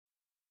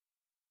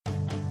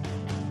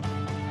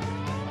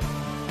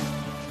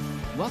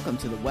Welcome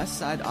to the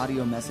Westside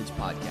Audio Message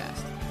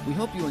Podcast. We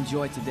hope you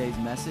enjoyed today's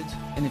message,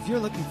 and if you're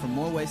looking for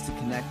more ways to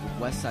connect with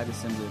Westside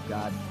Assembly of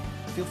God,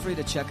 feel free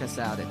to check us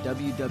out at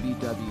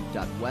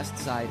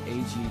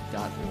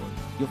www.westsideag.org.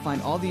 You'll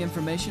find all the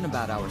information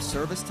about our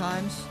service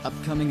times,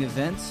 upcoming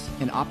events,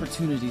 and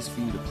opportunities for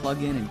you to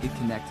plug in and get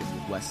connected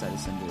with Westside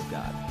Assembly of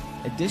God.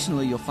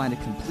 Additionally, you'll find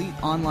a complete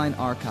online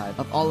archive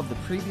of all of the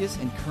previous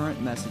and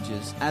current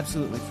messages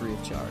absolutely free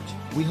of charge.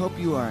 We hope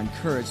you are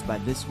encouraged by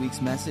this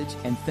week's message,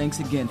 and thanks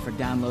again for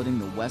downloading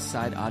the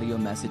Westside Audio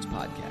Message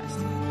Podcast.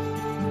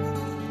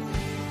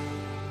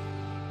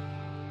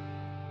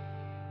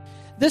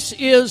 This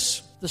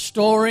is the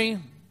story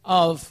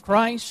of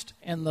Christ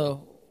and the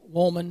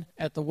woman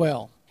at the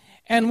well.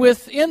 And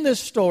within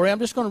this story, I'm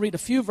just going to read a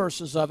few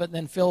verses of it and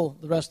then fill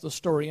the rest of the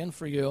story in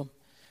for you,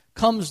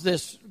 comes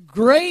this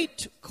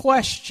great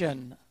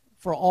question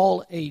for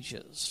all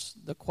ages,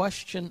 the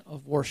question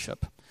of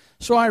worship.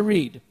 So I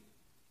read,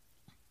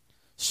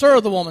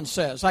 "Sir," the woman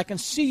says, "I can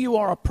see you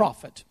are a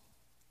prophet.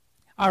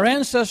 Our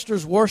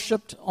ancestors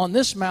worshipped on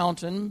this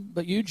mountain,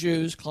 but you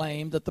Jews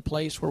claim that the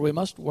place where we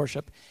must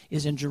worship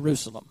is in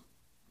Jerusalem."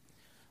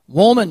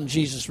 "Woman,"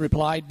 Jesus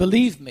replied,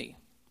 "believe me,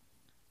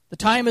 the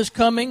time is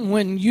coming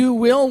when you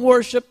will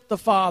worship the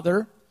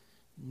Father,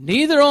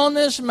 neither on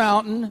this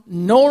mountain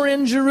nor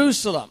in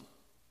Jerusalem.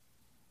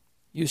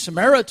 You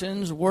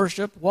Samaritans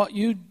worship what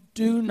you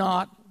do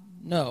not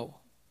know.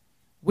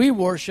 We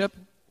worship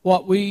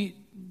what we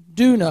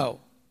do know,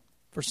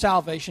 for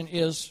salvation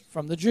is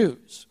from the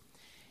Jews.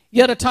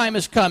 Yet a time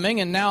is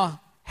coming, and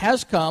now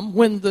has come,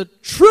 when the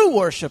true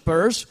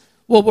worshipers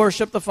will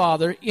worship the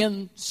Father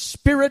in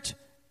spirit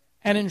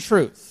and in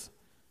truth,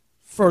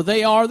 for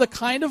they are the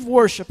kind of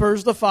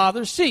worshipers the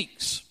Father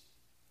seeks."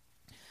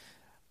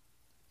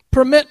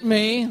 Permit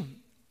me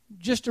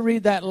just to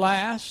read that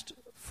last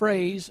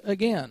phrase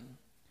again.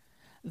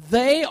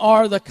 They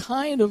are the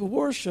kind of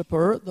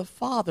worshiper the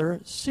Father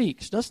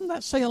seeks. Doesn't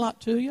that say a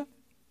lot to you?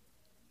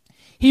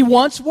 He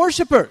wants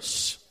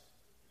worshipers.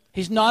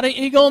 He's not an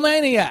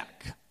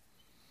egomaniac,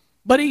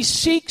 but he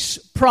seeks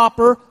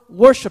proper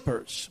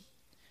worshipers.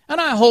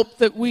 And I hope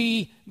that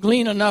we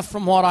glean enough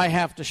from what I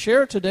have to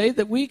share today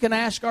that we can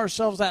ask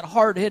ourselves that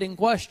hard-hitting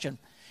question.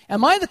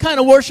 Am I the kind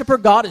of worshiper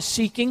God is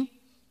seeking?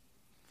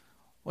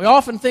 We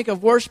often think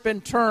of worship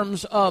in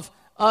terms of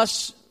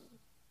us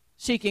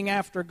seeking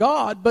after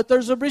God, but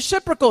there's a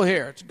reciprocal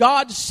here. It's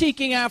God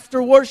seeking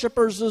after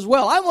worshipers as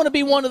well. I want to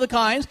be one of the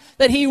kinds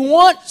that He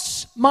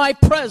wants my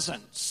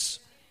presence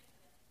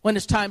when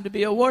it's time to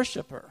be a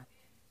worshiper,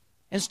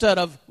 instead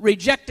of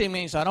rejecting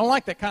me and saying, "I don't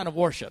like that kind of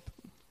worship."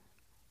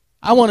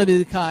 I want to be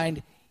the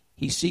kind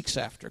He seeks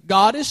after.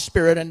 God is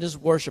spirit, and His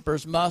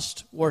worshipers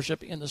must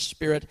worship in the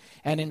spirit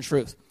and in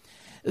truth.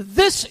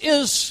 This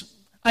is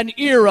an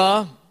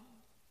era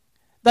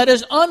that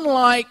is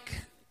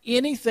unlike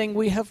anything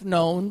we have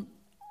known,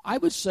 I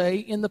would say,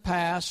 in the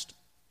past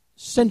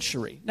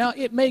century. Now,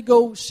 it may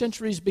go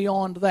centuries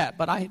beyond that,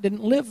 but I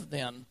didn't live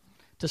then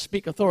to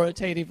speak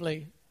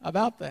authoritatively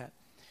about that.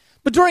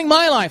 But during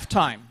my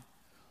lifetime,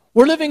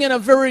 we're living in a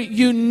very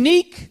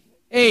unique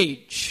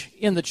age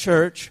in the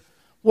church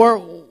where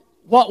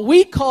what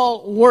we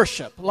call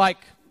worship,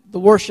 like the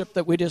worship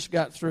that we just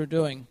got through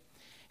doing,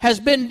 has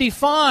been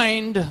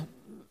defined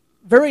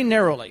very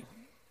narrowly.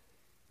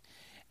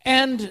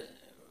 And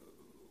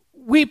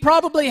we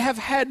probably have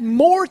had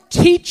more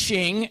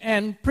teaching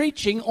and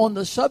preaching on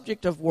the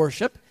subject of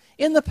worship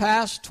in the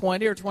past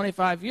 20 or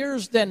 25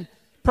 years than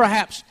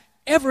perhaps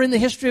ever in the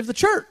history of the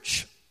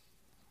church.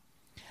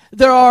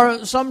 There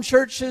are some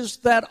churches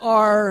that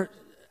are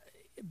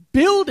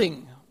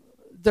building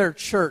their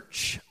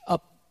church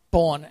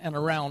upon and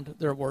around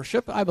their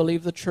worship. I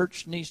believe the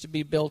church needs to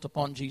be built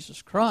upon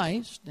Jesus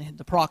Christ and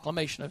the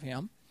proclamation of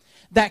Him.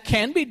 That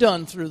can be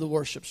done through the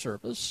worship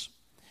service.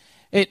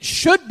 It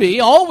should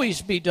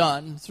always be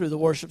done through the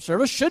worship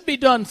service, should be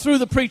done through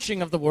the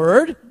preaching of the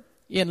Word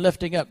in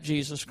lifting up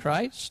Jesus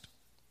Christ.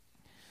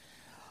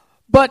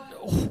 But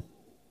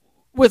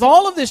with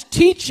all of this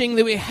teaching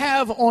that we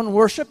have on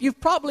worship, you've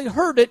probably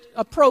heard it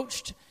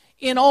approached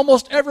in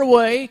almost every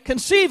way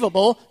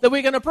conceivable that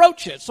we can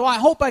approach it. So I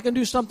hope I can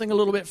do something a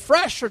little bit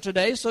fresher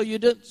today so you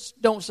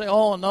don't say,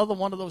 "Oh, another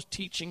one of those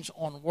teachings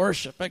on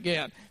worship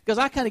again," because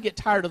I kind of get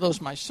tired of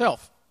those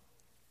myself.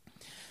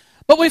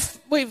 But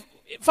we've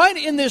find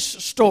in this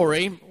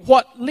story,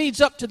 what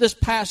leads up to this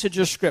passage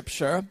of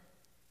Scripture,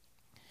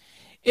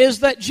 is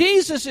that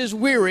Jesus is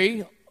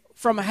weary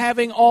from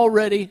having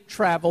already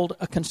traveled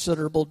a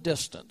considerable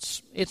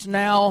distance. It's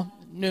now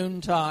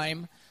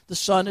noontime. The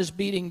sun is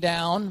beating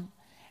down,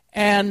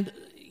 and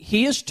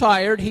He is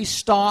tired. He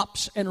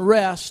stops and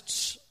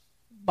rests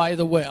by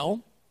the well.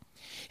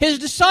 His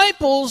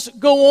disciples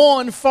go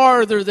on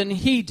farther than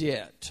He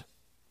did.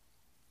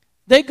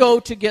 They go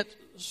to get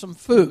some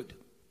food.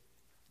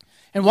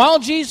 And while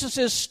Jesus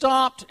is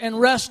stopped and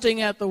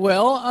resting at the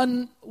well,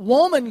 a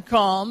woman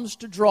comes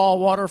to draw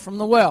water from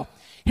the well.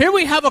 Here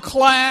we have a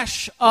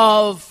clash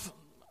of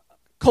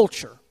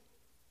culture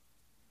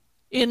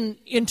in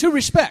two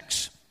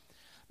respects.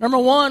 Number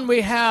one,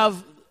 we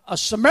have a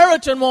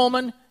Samaritan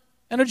woman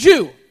and a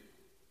Jew.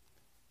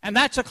 And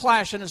that's a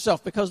clash in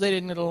itself because they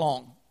didn't get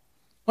along.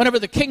 Whenever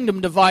the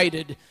kingdom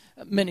divided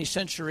many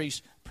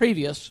centuries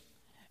previous,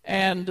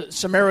 and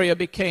Samaria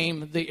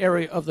became the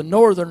area of the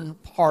northern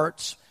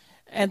parts,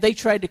 and they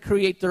tried to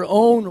create their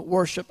own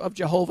worship of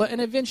Jehovah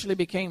and eventually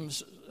became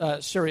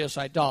serious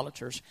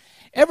idolaters.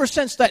 Ever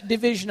since that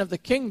division of the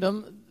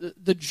kingdom,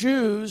 the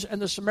Jews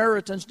and the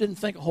Samaritans didn't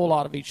think a whole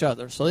lot of each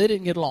other, so they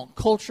didn't get along.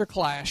 Culture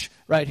clash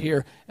right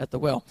here at the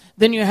well.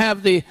 Then you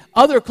have the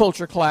other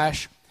culture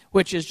clash,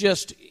 which is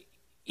just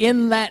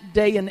in that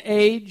day and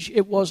age,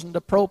 it wasn't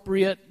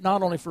appropriate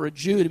not only for a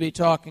Jew to be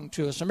talking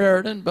to a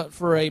Samaritan, but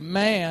for a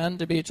man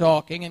to be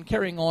talking and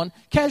carrying on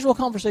casual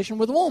conversation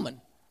with a woman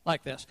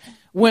like this.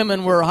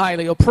 Women were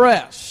highly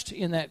oppressed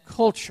in that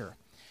culture.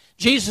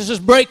 Jesus is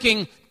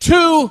breaking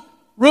two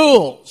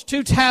rules,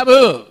 two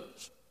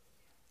taboos.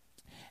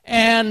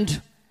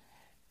 And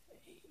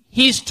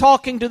he's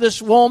talking to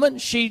this woman.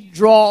 She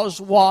draws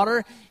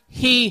water.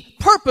 He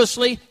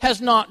purposely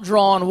has not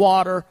drawn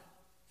water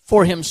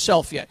for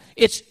himself yet.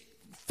 It's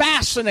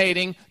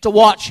fascinating to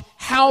watch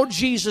how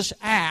Jesus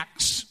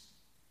acts,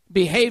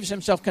 behaves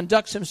himself,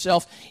 conducts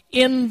himself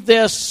in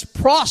this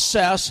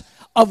process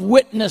of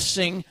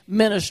witnessing,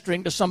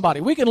 ministering to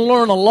somebody. We can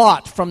learn a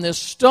lot from this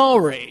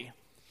story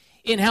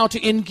in how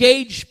to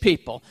engage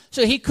people.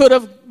 So he could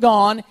have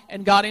gone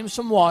and got him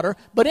some water,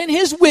 but in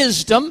his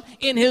wisdom,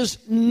 in his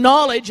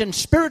knowledge and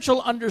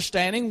spiritual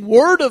understanding,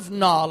 word of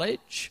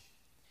knowledge,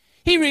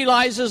 he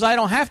realizes I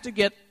don't have to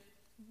get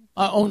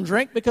my own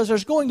drink because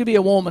there's going to be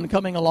a woman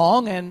coming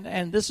along,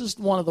 and this is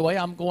one of the way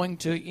I'm going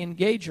to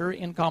engage her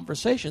in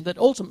conversation that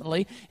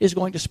ultimately is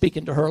going to speak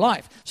into her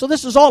life. So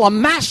this is all a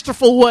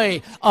masterful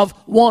way of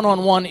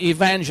one-on-one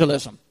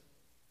evangelism.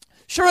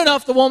 Sure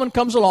enough, the woman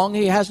comes along.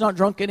 He has not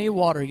drunk any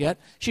water yet.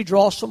 She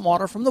draws some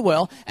water from the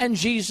well, and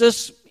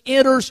Jesus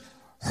enters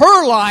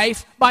her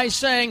life by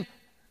saying,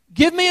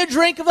 "Give me a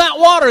drink of that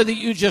water that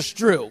you just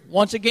drew."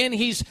 Once again,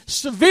 he's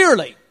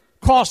severely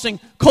crossing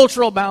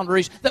cultural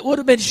boundaries that would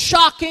have been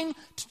shocking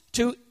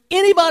to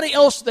anybody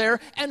else there,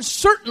 and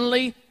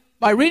certainly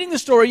by reading the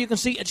story you can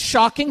see it's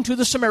shocking to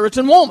the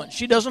Samaritan woman.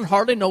 She doesn't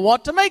hardly know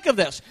what to make of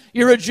this.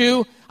 You're a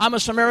Jew, I'm a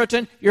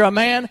Samaritan, you're a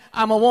man,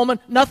 I'm a woman.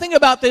 Nothing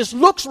about this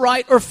looks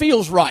right or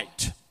feels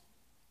right.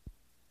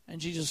 And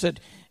Jesus said,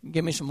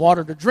 "Give me some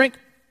water to drink."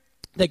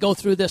 They go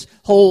through this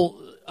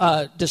whole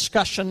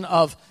discussion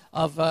of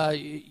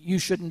you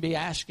shouldn't be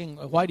asking,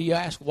 why do you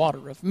ask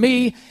water of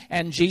me?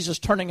 And Jesus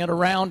turning it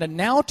around and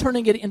now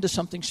turning it into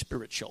something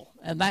spiritual.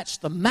 And that's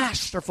the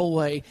masterful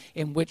way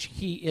in which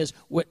he is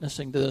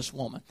witnessing to this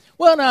woman.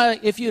 Well, now,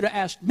 if you'd have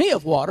asked me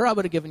of water, I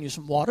would have given you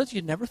some water so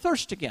you'd never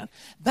thirst again.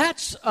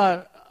 That's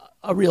a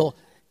real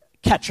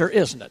catcher,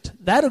 isn't it?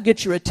 That'll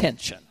get your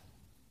attention.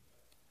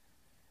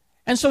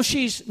 And so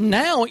she's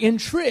now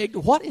intrigued.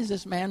 What is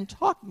this man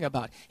talking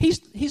about?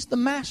 He's the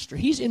master.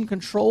 He's in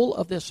control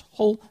of this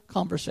whole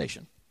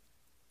conversation.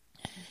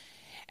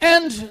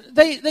 And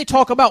they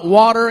talk about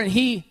water, and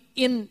he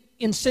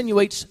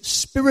insinuates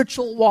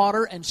spiritual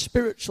water and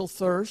spiritual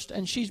thirst,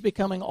 and she's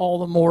becoming all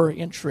the more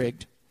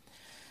intrigued.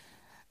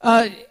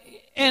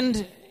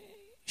 And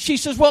she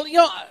says, "Well,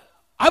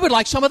 I would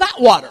like some of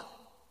that water."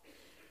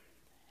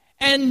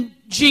 And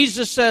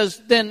Jesus says,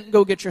 "Then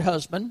go get your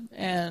husband,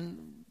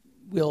 and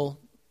we'll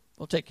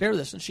take care of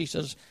this." And she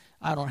says,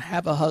 "I don't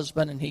have a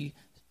husband." And he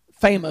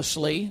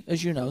famously,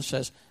 as you know,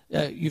 says,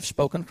 "You've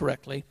spoken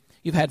correctly.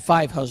 You've had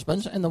 5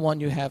 husbands, and the one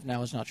you have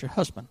now is not your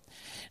husband."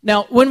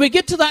 Now, when we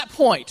get to that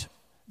point,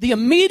 the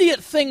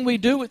immediate thing we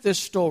do with this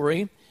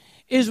story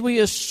is we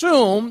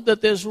assume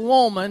that this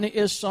woman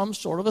is some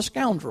sort of a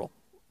scoundrel.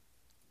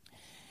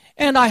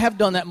 And I have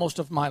done that most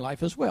of my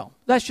life as well.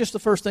 That's just the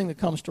first thing that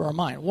comes to our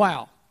mind.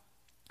 Wow,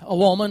 a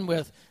woman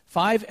with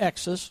 5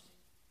 exes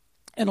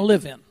and a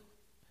live-in.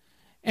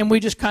 And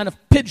we just kind of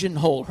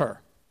pigeonhole her.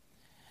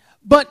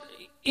 But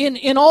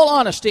in all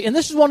honesty, and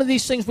this is one of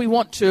these things we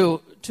want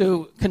to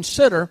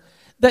consider,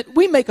 that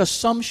we make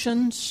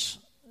assumptions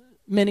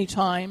many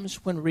times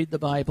when we read the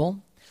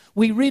Bible.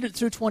 We read it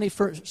through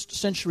 21st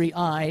century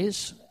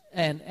eyes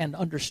and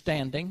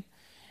understanding,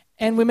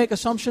 and we make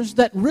assumptions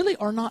that really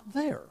are not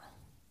there.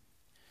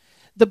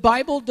 The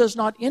Bible does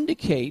not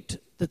indicate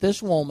that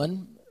this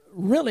woman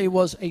really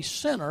was a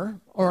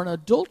sinner or an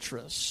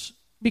adulteress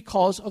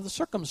because of the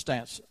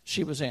circumstance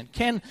she was in.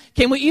 Can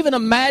we even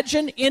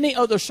imagine any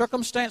other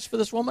circumstance for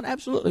this woman?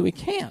 Absolutely, we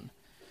can.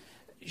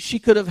 She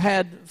could have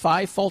had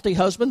 5 faulty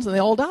husbands and they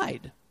all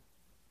died.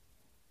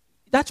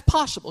 That's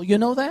possible. You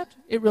know that?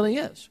 It really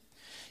is.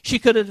 She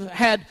could have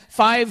had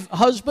 5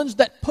 husbands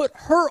that put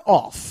her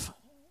off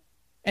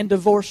and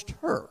divorced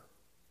her.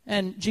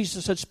 And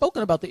Jesus had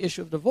spoken about the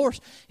issue of divorce.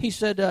 He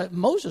said,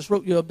 Moses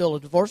wrote you a bill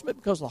of divorcement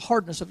because of the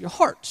hardness of your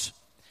hearts,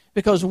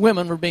 because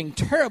women were being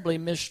terribly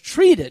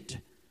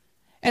mistreated.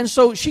 And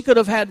so she could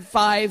have had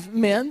 5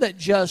 men that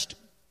just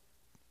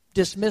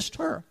dismissed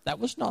her. That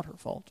was not her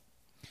fault.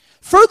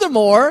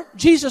 Furthermore,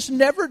 Jesus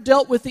never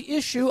dealt with the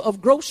issue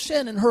of gross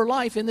sin in her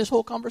life in this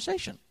whole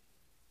conversation.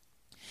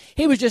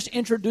 He was just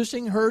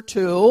introducing her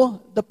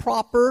to the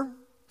proper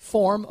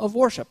form of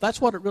worship.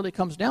 That's what it really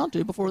comes down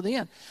to before the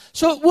end.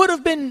 So it would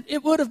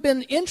have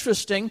been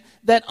interesting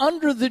that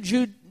under the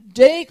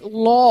Judaic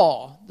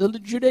law, the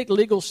Judaic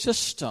legal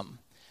system,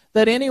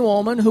 that any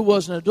woman who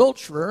was an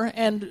adulterer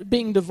and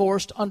being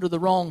divorced under the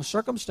wrong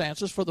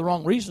circumstances for the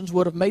wrong reasons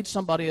would have made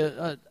somebody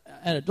an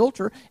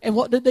adulterer. And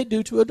what did they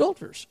do to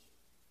adulterers?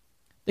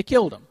 They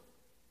killed them.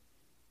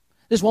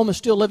 This woman's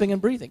still living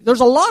and breathing. There's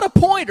a lot of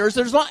pointers,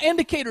 there's a lot of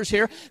indicators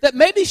here that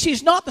maybe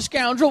she's not the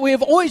scoundrel we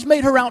have always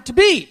made her out to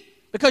be,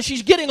 because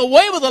she's getting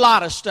away with a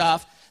lot of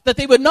stuff that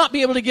they would not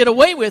be able to get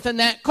away with in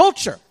that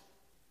culture.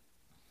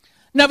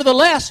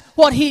 Nevertheless,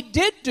 what he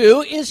did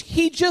do is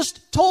he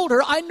just told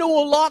her, I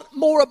know a lot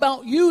more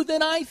about you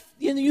than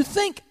you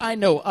think I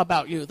know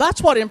about you.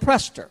 That's what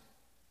impressed her.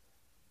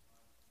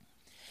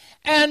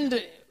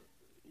 And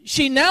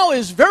she now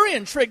is very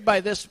intrigued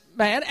by this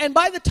man, and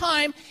by the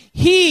time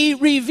he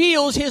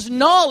reveals his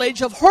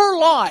knowledge of her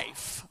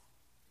life,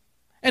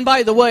 and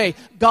by the way,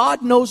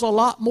 God knows a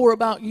lot more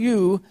about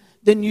you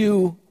than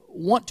you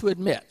want to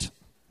admit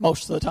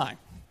most of the time.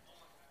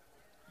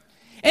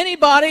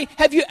 Anybody,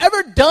 have you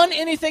ever done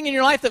anything in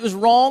your life that was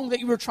wrong that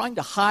you were trying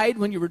to hide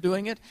when you were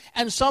doing it,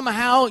 and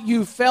somehow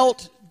you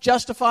felt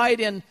justified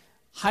in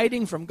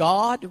hiding from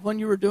God when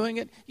you were doing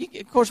it?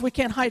 Of course, we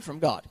can't hide from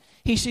God.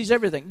 He sees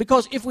everything.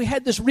 Because if we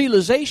had this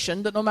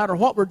realization that no matter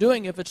what we're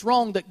doing, if it's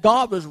wrong, that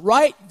God was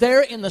right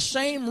there in the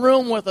same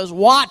room with us,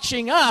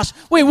 watching us,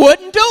 we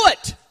wouldn't do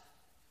it.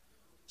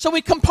 So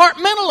we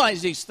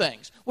compartmentalize these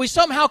things. We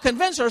somehow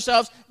convince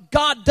ourselves,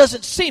 God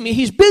doesn't see me,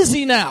 He's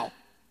busy now.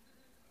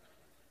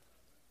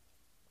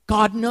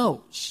 God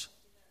knows.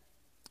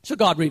 So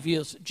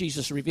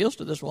Jesus reveals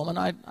to this woman,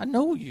 I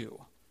know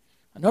you.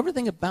 I know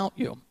everything about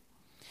you.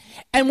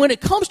 And when it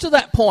comes to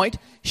that point,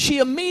 she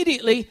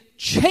immediately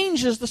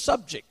changes the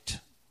subject.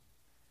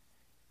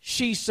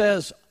 She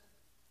says,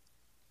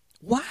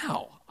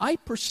 wow, I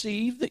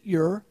perceive that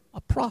you're a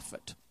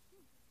prophet.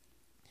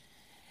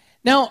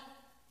 Now,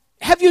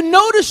 have you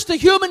noticed the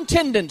human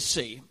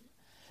tendency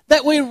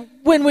that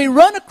when we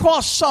run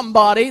across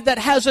somebody that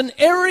has an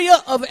area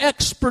of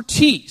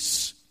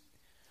expertise,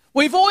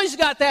 we've always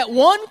got that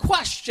one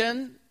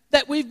question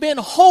that we've been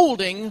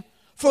holding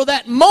for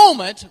that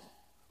moment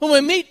when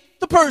we meet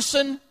the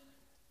person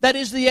that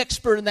is the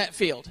expert in that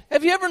field.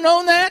 Have you ever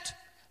known that?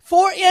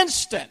 For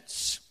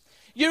instance,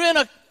 you're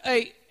in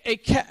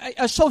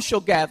a social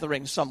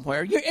gathering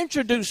somewhere. You're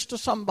introduced to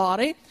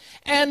somebody,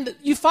 and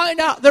you find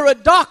out they're a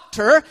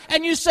doctor,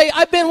 and you say,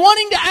 I've been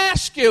wanting to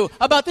ask you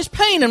about this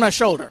pain in my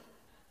shoulder.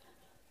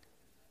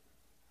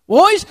 We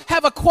always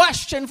have a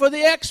question for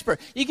the expert.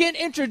 You get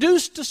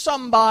introduced to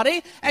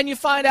somebody, and you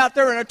find out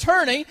they're an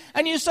attorney,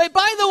 and you say,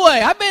 by the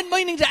way, I've been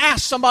meaning to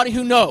ask somebody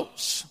who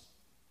knows.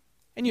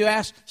 And you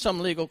ask some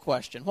legal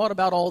question. What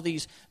about all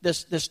this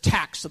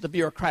tax that the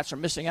bureaucrats are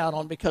missing out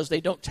on because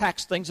they don't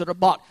tax things that are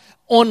bought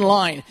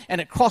online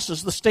and it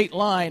crosses the state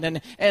line?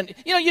 And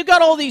you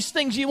got all these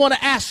things you want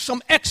to ask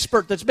some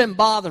expert that's been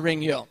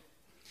bothering you.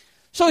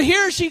 So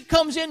here she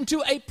comes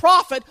into a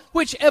prophet,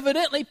 which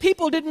evidently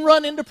people didn't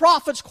run into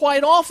prophets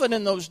quite often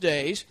in those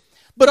days.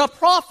 But a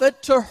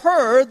prophet to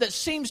her that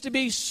seems to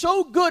be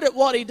so good at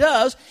what he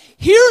does,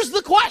 here's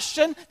the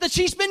question that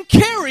she's been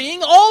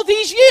carrying all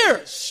these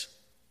years.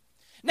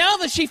 Now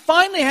that she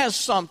finally has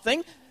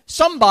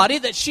somebody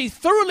that she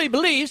thoroughly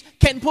believes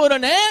can put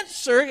an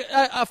answer,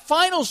 a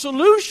final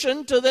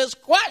solution to this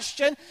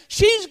question,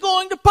 she's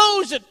going to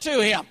pose it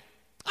to him.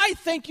 I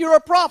think you're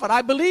a prophet.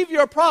 I believe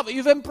you're a prophet.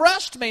 You've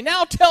impressed me.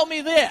 Now tell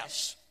me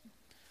this.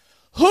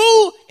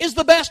 Who is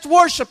the best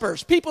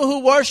worshipers? People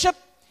who worship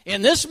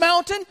in this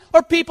mountain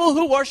or people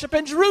who worship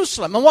in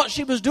Jerusalem? And what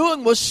she was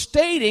doing was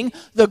stating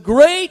the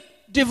great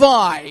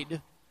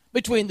divide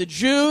between the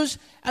Jews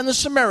and the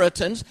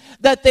Samaritans,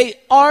 that they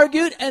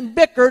argued and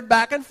bickered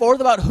back and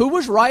forth about who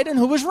was right and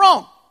who was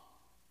wrong.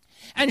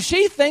 And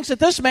she thinks that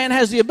this man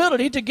has the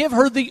ability to give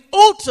her the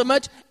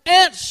ultimate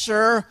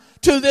answer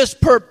to this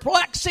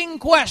perplexing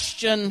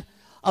question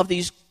of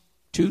these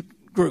two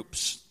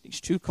groups,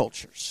 these two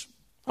cultures.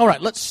 All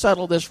right, let's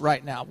settle this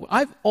right now.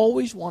 I've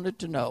always wanted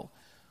to know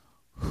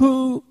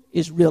who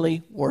is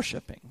really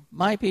worshiping,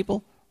 my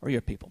people or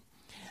your people.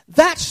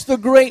 That's the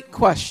great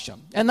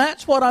question, and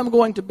that's what I'm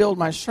going to build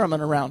my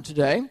sermon around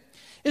today,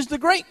 is the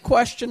great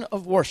question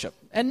of worship.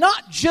 And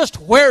not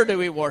just where do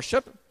we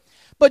worship,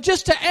 but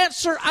just to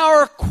answer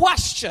our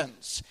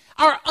questions,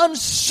 our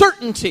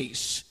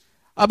uncertainties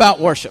about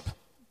worship.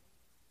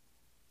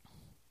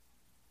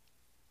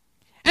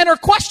 And her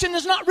question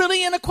is not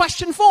really in a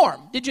question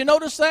form. Did you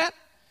notice that?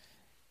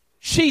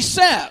 She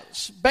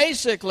says,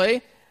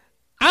 basically,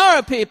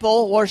 our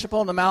people worship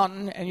on the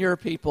mountain, and your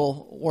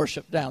people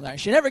worship down there.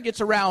 She never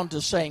gets around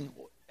to saying,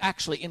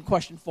 actually in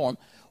question form,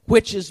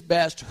 which is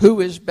best,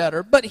 who is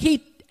better. But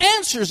he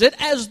answers it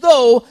as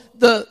though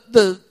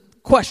the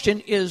question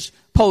is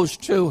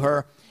posed to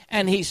her.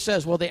 And he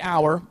says, well, the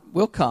hour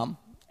will come,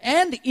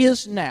 and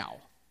is now.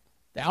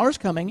 The hour is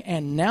coming,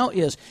 and now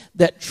is,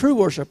 that true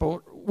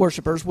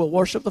worshipers will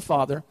worship the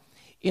Father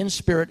in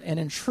spirit and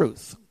in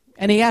truth.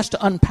 And he has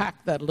to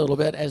unpack that a little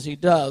bit as he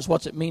does.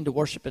 What's it mean to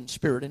worship in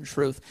spirit and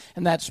truth?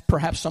 And that's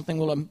perhaps something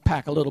we'll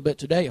unpack a little bit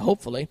today,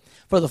 hopefully.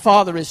 For the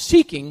Father is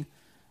seeking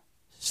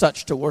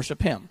such to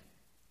worship him.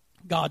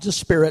 God's a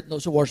spirit, and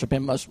those who worship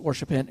him must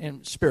worship him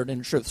in spirit and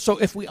in truth. So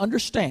if we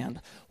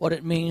understand what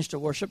it means to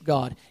worship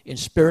God in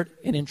spirit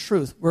and in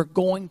truth, we're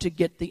going to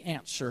get the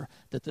answer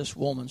that this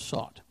woman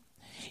sought.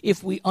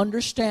 If we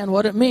understand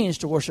what it means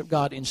to worship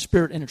God in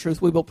spirit and in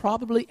truth, we will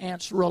probably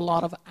answer a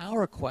lot of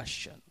our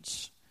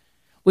questions.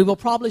 We will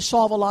probably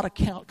solve a lot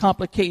of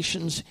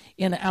complications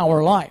in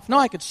our life. Now,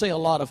 I could say a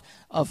lot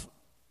of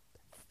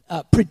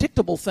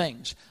predictable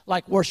things,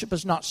 like worship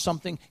is not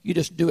something you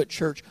just do at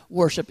church.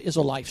 Worship is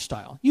a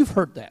lifestyle. You've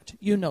heard that.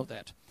 You know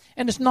that.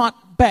 And it's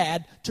not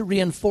bad to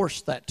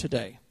reinforce that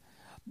today.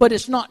 But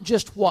it's not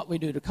just what we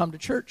do to come to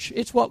church.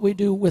 It's what we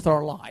do with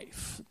our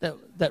life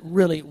that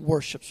really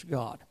worships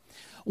God.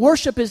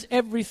 Worship is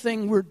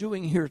everything we're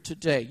doing here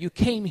today. You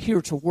came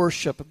here to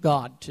worship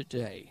God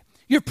today.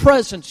 Your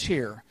presence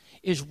here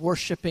is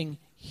worshiping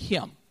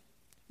him,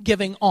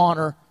 giving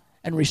honor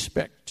and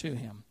respect to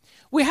him.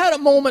 We had a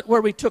moment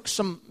where we took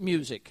some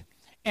music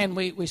and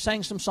we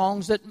sang some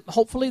songs that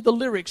hopefully the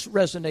lyrics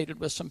resonated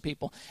with some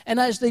people. And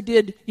as they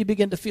did, you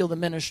begin to feel the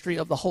ministry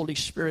of the Holy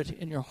Spirit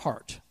in your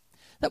heart.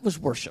 That was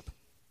worship.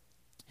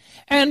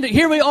 And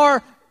here we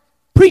are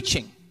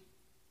preaching.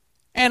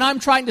 And I'm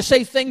trying to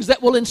say things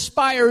that will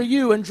inspire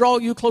you and draw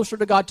you closer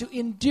to God, to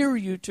endear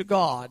you to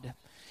God.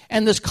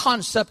 And this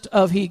concept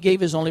of he gave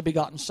his only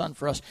begotten Son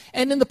for us.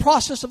 And in the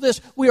process of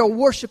this, we are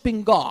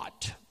worshiping God.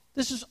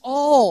 This is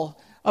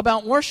all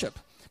about worship.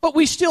 But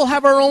we still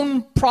have our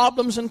own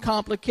problems and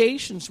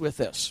complications with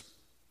this.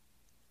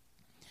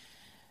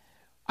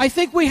 I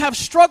think we have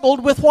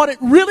struggled with what it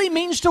really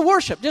means to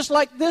worship, just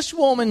like this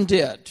woman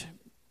did.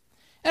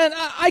 And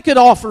I could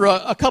offer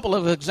a couple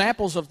of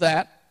examples of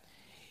that.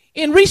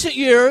 In recent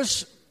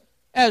years,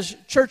 as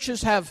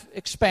churches have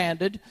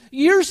expanded,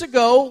 years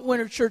ago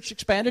when a church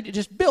expanded, it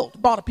just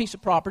bought a piece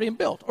of property and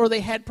built. Or they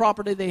had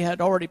property they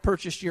had already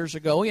purchased years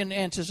ago in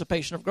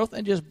anticipation of growth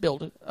and just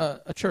built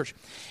a church.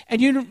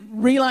 And you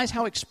realize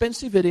how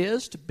expensive it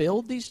is to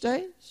build these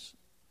days?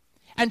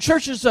 And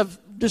churches have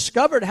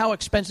discovered how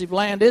expensive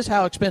land is,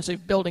 how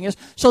expensive building is,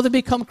 so they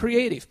become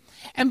creative.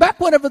 And back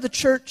whenever the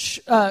church,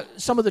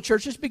 some of the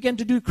churches began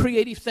to do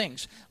creative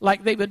things,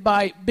 like they would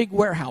buy big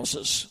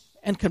warehouses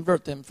and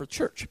convert them for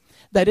church.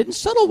 That didn't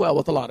settle well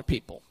with a lot of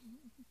people.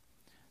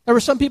 There were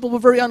some people who were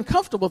very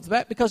uncomfortable with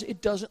that because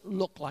it doesn't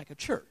look like a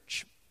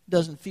church. It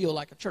doesn't feel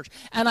like a church.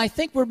 And I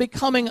think we're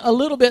becoming a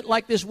little bit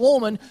like this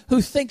woman who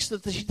thinks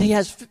that he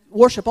has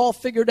worship all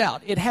figured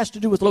out. It has to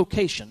do with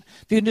location.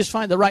 If you can just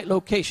find the right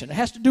location. It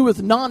has to do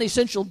with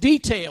non-essential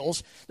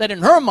details that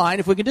in her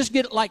mind, if we can just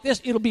get it like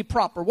this, it'll be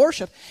proper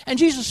worship. And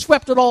Jesus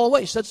swept it all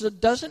away. Says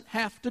it doesn't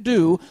have to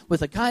do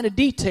with the kind of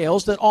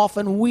details that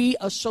often we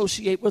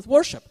associate with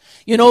worship.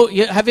 You know,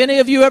 have any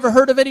of you ever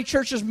heard of any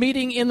churches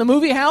meeting in the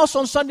movie house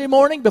on Sunday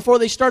morning before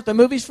they start the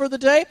movies for the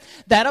day?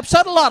 That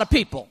upset a lot of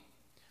people.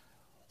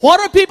 What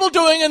are people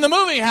doing in the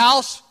movie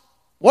house?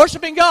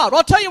 Worshiping God. Well,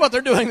 I'll tell you what they're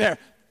doing there.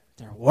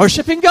 They're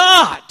worshiping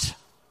God.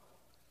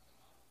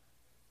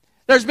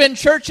 There's been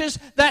churches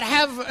that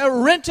have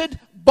rented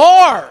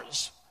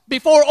bars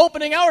before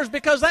opening hours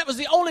because that was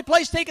the only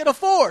place they could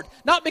afford.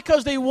 Not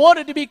because they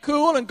wanted to be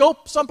cool and go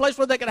someplace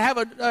where they could have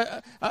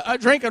a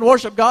drink and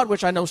worship God,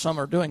 which I know some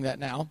are doing that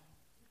now.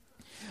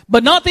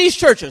 But not these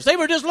churches. They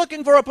were just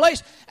looking for a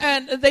place,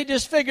 and they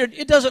just figured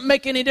it doesn't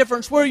make any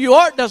difference where you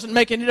are. It doesn't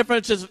make any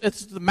difference if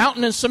it's the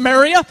mountain in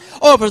Samaria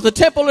or if it's the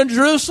temple in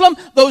Jerusalem.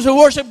 Those who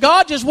worship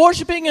God, just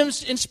worshiping in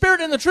spirit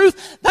and the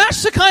truth,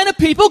 that's the kind of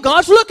people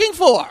God's looking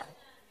for.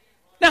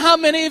 Now, how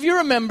many of you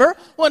remember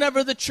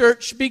whenever the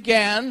church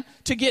began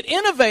to get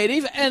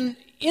innovative and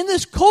in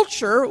this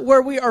culture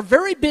where we are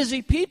very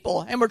busy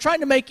people and we're trying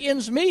to make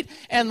ends meet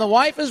and the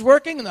wife is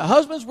working and the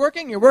husband's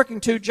working, you're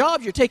working 2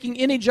 jobs, you're taking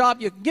any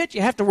job you can get,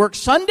 you have to work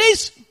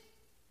Sundays.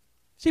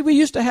 See, we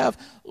used to have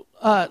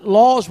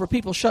laws where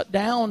people shut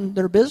down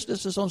their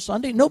businesses on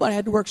Sunday. Nobody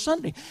had to work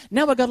Sunday.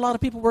 Now we've got a lot of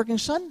people working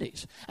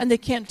Sundays and they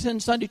can't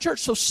attend Sunday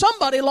church. So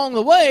somebody along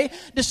the way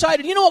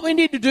decided, you know what we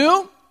need to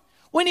do?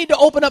 We need to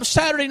open up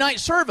Saturday night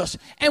service.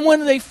 And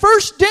when they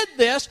first did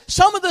this,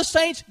 some of the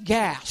saints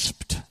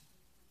gasped.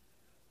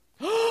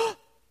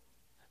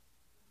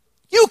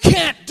 You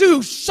can't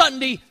do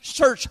Sunday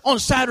church on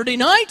Saturday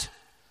night.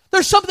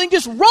 There's something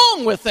just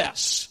wrong with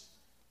this.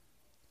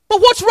 But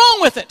what's wrong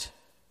with it?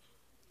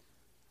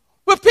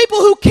 With people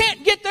who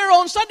can't get there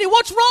on Sunday,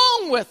 what's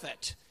wrong with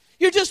it?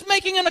 You're just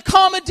making an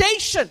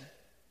accommodation.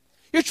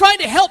 You're trying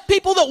to help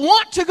people that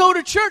want to go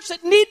to church,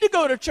 that need to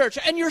go to church,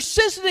 and you're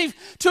sensitive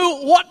to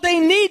what they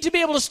need to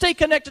be able to stay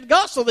connected to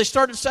God, so they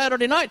started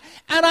Saturday night.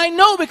 And I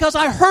know because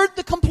I heard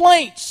the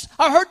complaints.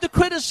 I heard the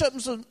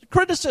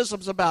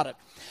criticisms about it.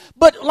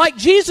 But like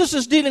Jesus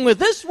is dealing with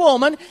this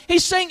woman,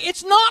 he's saying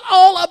it's not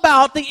all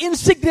about the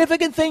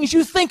insignificant things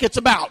you think it's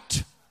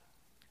about.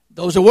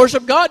 Those who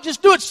worship God,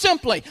 just do it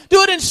simply.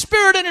 Do it in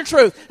spirit and in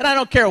truth. And I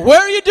don't care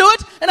where you do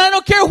it, and I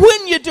don't care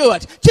when you do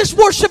it. Just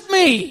worship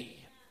me.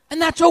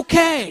 And that's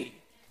okay.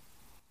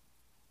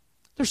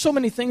 There's so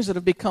many things that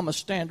have become a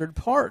standard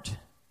part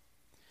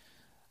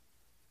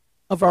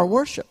of our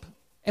worship,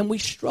 and we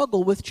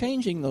struggle with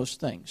changing those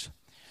things.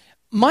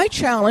 My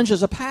challenge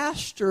as a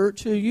pastor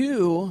to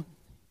you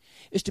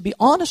is to be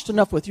honest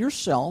enough with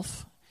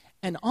yourself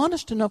and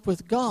honest enough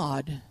with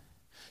God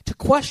to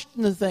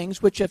question the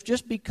things which have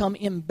just become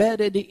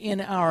embedded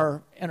in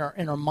our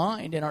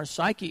mind, in our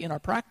psyche, in our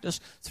practice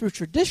through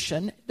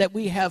tradition that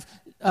we have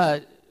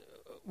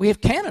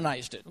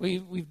canonized it.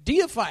 We've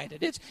deified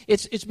it.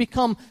 It's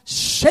become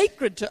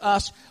sacred to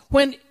us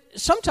when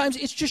sometimes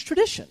it's just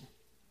tradition.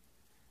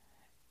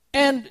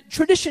 And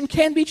tradition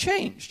can be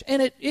changed,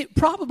 and it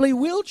probably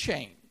will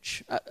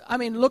change. I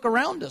mean, look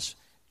around us.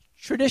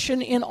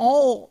 Tradition in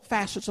all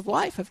facets of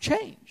life have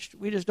changed.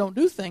 We just don't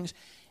do things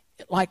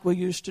like we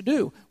used to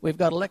do. We've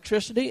got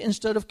electricity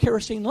instead of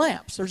kerosene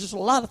lamps. There's just a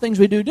lot of things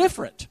we do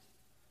different.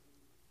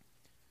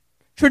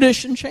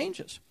 Tradition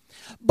changes.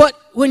 But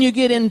when you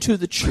get into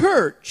the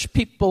church,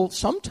 people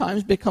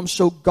sometimes become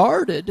so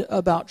guarded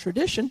about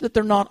tradition that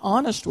they're not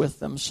honest with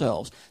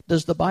themselves.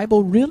 Does the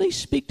Bible really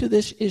speak to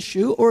this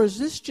issue, or is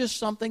this just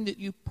something that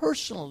you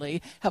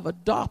personally have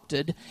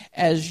adopted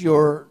as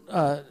your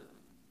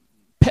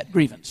pet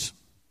grievance?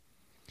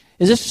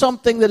 Is this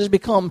something that has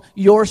become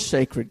your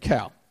sacred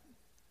cow?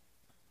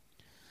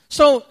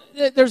 So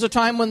there's a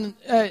time when,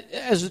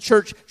 as the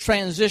church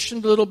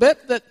transitioned a little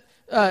bit, that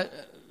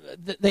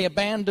they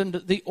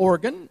abandoned the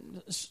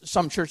organ.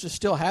 Some churches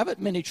still have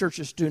it. Many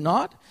churches do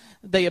not.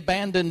 They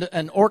abandoned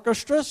an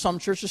orchestra. Some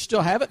churches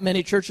still have it.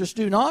 Many churches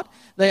do not.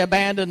 They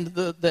abandoned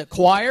the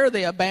choir.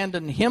 They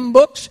abandoned hymn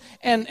books.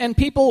 And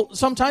people,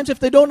 sometimes if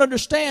they don't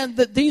understand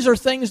that these are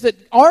things that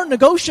are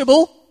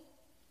negotiable,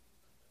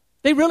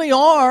 they really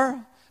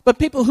are. But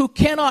people who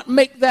cannot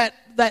make that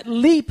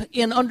leap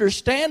in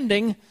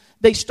understanding,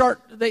 they start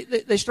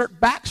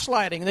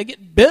backsliding. They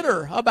get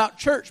bitter about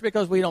church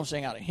because we don't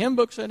sing out of hymn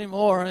books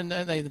anymore, and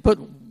they put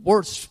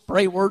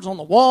spray words on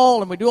the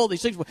wall, and we do all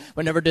these things.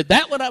 We never did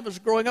that when I was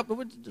growing up.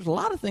 There's a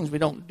lot of things we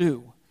don't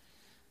do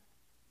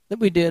that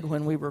we did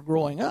when we were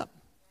growing up.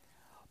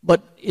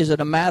 But is it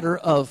a matter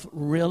of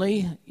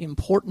really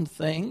important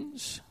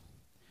things?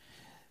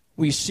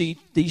 We see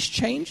these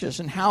changes,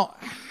 and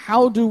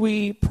how do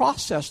we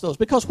process those?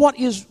 Because what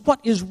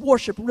is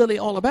worship really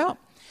all about?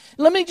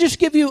 Let me just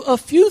give you a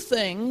few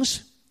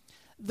things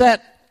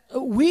that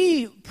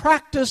we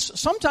practice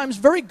sometimes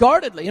very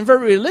guardedly and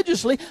very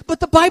religiously, but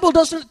the Bible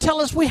doesn't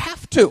tell us we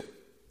have to.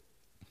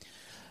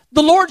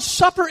 The Lord's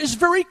Supper is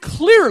very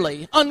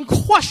clearly,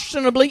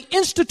 unquestionably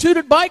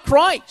instituted by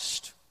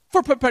Christ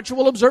for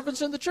perpetual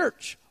observance in the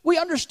church. We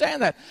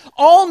understand that.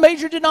 All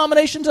major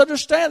denominations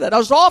understand that.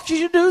 As often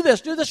as you do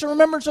this in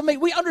remembrance of me.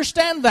 We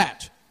understand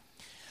that.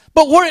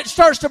 But where it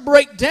starts to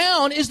break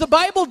down is the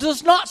Bible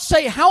does not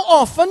say how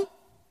often.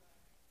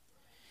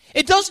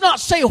 It does not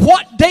say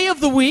what day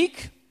of the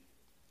week.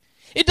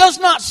 It does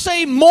not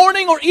say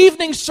morning or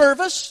evening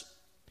service.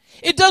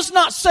 It does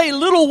not say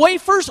little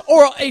wafers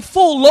or a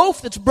full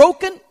loaf that's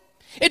broken.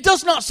 It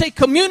does not say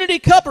community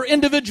cup or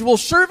individual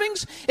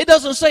servings. It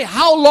doesn't say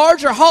how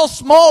large or how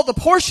small the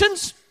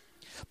portions.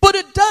 But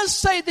it does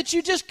say that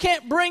you just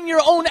can't bring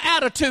your own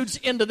attitudes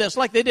into this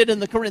like they did in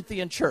the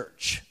Corinthian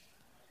church.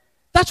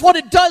 That's what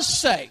it does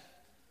say.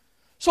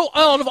 So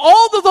out of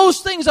all of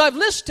those things I've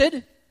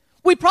listed,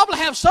 we probably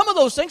have some of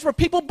those things where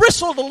people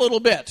bristled a little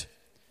bit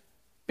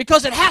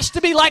because it has to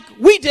be like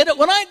we did it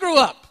when I grew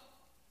up.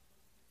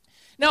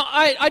 Now,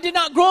 I did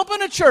not grow up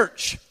in a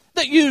church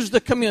that used the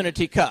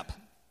community cup.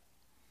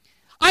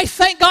 I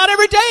thank God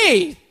every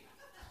day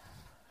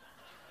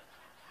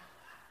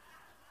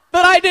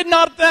that I did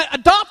not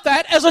adopt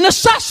that as a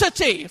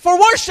necessity for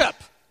worship.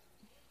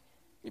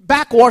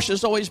 Backwash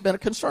has always been a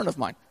concern of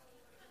mine.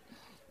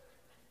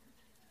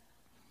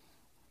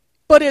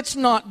 But it's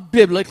not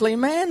biblically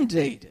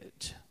mandated.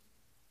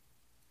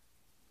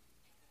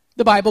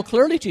 The Bible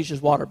clearly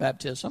teaches water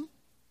baptism.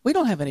 We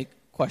don't have any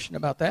question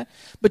about that.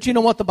 But you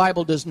know what the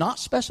Bible does not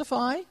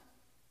specify?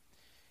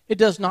 It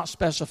does not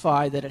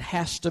specify that it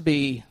has to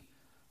be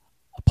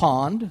a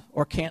pond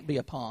or can't be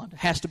a pond. It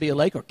has to be a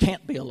lake or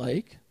can't be a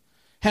lake.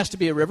 It has to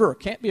be a river or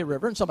can't be a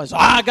river. And somebody says,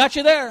 I got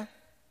you there.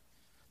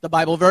 The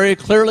Bible very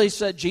clearly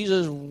said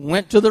Jesus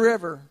went to the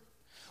river.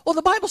 Well,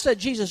 the Bible said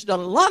Jesus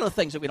done a lot of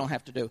things that we don't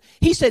have to do.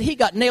 He said he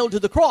got nailed to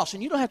the cross,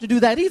 and you don't have to do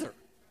that either.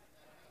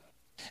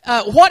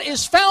 What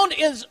is found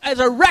as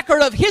a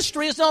record of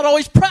history is not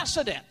always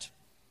precedent.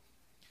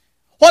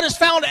 What is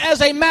found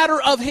as a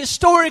matter of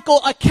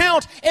historical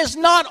account is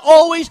not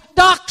always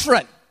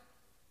doctrine.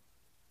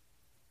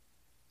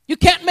 You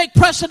can't make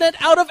precedent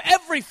out of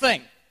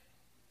everything.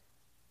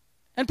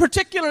 And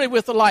particularly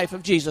with the life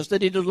of Jesus,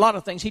 that he did a lot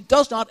of things he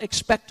does not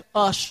expect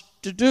us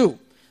to do.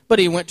 But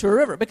he went to a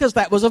river because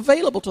that was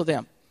available to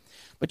them.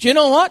 But you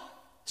know what?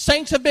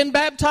 Saints have been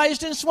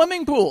baptized in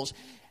swimming pools.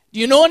 Do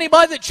you know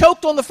anybody that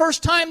choked on the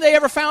first time they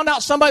ever found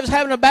out somebody was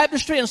having a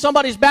baptistry in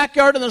somebody's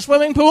backyard in the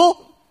swimming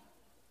pool?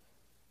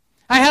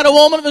 I had a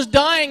woman that was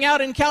dying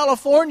out in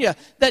California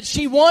that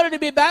she wanted to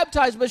be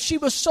baptized, but she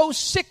was so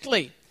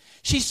sickly.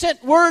 She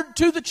sent word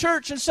to the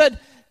church and said,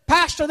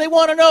 Pastor, they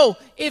want to know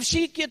if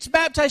she gets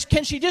baptized,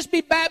 can she just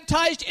be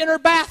baptized in her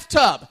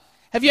bathtub?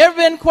 Have you ever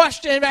been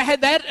questioned,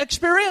 had that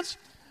experience?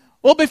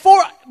 Well,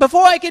 before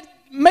I could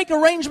make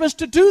arrangements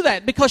to do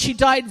that, because she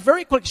died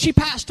very quick, she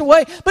passed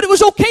away, but it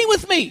was okay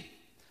with me.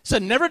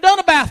 Said, never done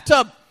a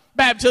bathtub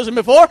baptism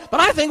before, but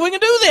I think we can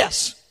do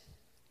this.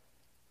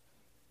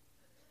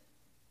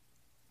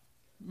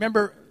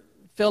 Remember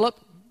Philip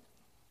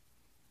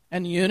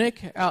and the eunuch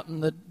out in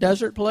the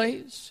desert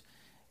place?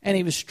 And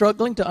he was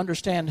struggling to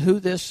understand who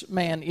this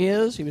man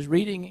is. He was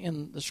reading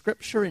in the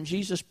scripture, and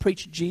Jesus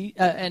preached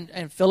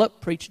and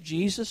Philip preached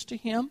Jesus to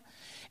him.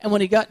 And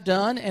when he got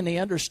done and he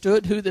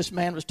understood who this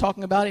man was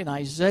talking about in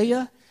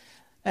Isaiah,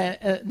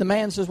 the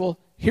man says, well,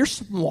 here's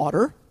some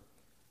water.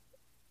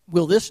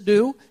 Will this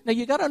do? Now,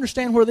 you got to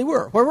understand where they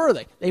were. Where were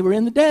they? They were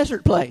in the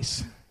desert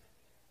place.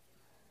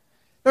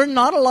 There are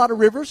not a lot of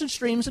rivers and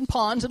streams and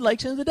ponds and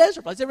lakes in the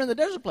desert place. They were in the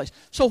desert place.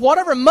 So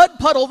whatever mud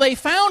puddle they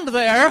found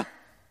there,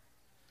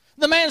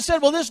 the man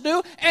said, will this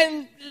do?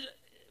 And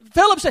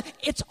Philip said,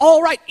 it's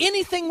all right.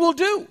 Anything will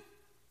do.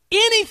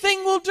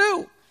 Anything will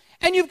do.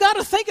 And you've got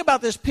to think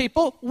about this,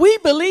 people. We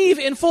believe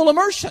in full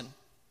immersion.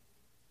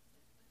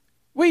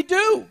 We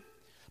do.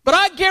 But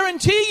I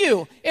guarantee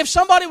you, if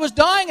somebody was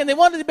dying and they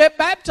wanted to be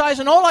baptized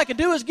and all I could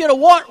do is get a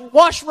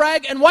wash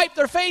rag and wipe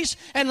their face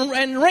and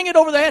wring it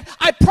over their head,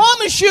 I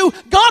promise you,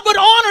 God would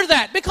honor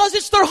that because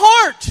it's their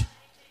heart.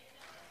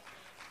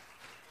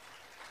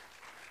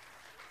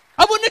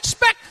 I wouldn't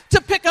expect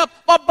to pick up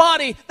a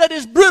body that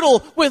is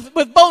brittle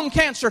with bone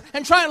cancer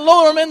and try and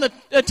lower them in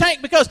the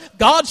tank because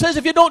God says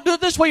if you don't do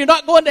it this way, you're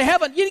not going to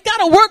heaven. You got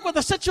to work with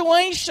the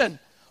situation.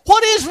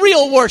 What is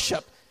real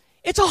worship?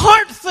 It's a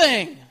heart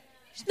thing.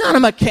 It's not a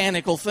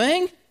mechanical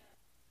thing.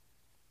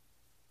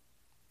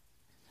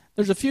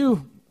 There's a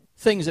few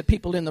things that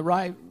people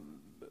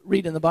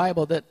read in the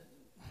Bible that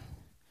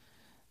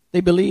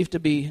they believe to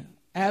be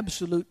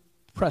absolute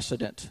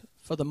precedent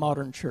for the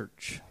modern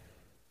church.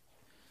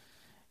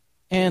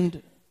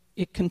 And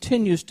it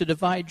continues to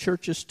divide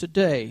churches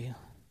today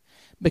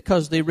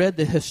because they read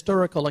the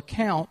historical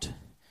account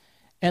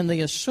and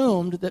they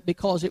assumed that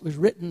because it was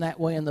written that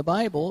way in the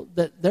Bible,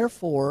 that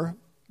therefore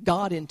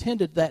God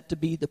intended that to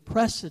be the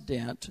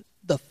precedent,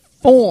 the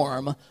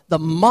form, the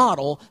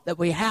model that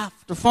we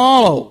have to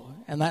follow.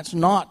 And that's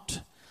not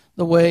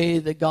the way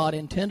that God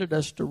intended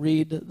us to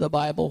read the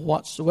Bible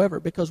whatsoever,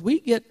 because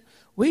we get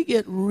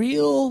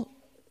real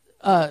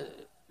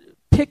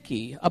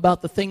picky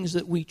about the things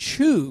that we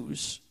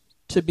choose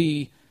to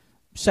be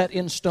set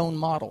in stone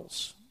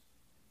models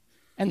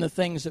and the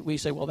things that we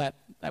say, well, that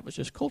was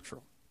just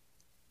cultural.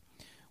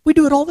 We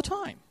do it all the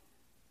time.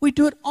 We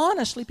do it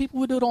honestly. People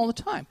would do it all the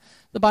time.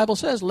 The Bible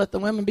says, let the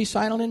women be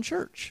silent in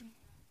church.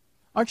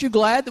 Aren't you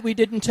glad that we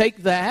didn't take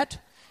that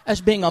as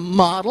being a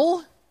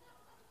model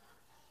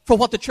for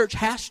what the church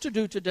has to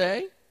do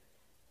today?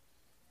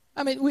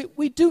 I mean,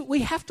 we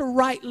have to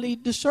rightly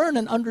discern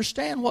and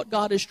understand what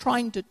God is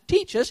trying to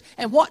teach us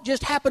and what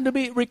just happened to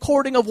be a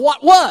recording of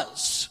what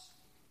was.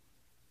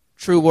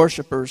 True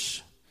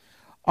worshipers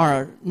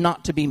are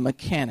not to be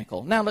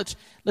mechanical. Now let's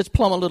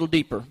plumb a little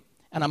deeper,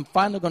 and I'm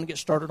finally going to get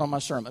started on my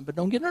sermon, but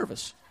don't get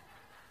nervous,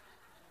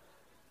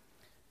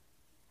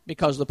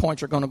 because the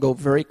points are going to go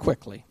very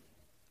quickly.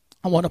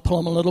 I want to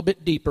plumb a little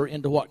bit deeper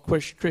into what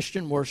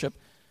Christian worship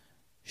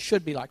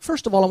should be like.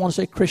 First of all, I want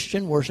to say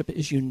Christian worship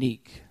is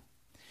unique.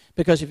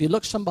 Because if you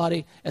look at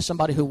somebody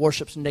who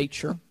worships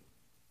nature,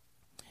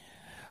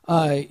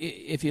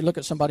 if you look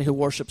at somebody who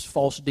worships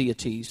false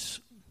deities,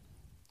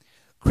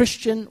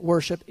 Christian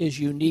worship is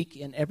unique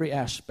in every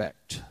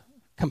aspect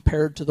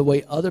compared to the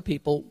way other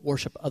people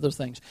worship other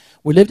things.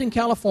 We lived in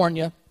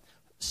California,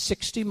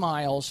 60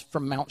 miles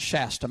from Mount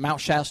Shasta.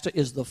 Mount Shasta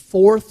is the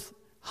fourth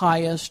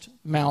highest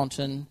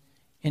mountain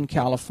in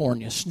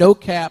California,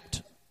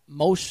 snow-capped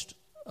most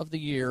of the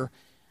year.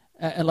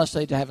 Unless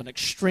they have an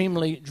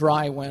extremely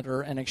dry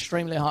winter and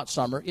extremely hot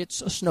summer,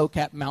 it's a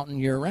snow-capped mountain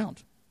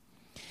year-round.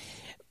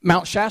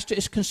 Mount Shasta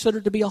is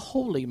considered to be a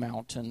holy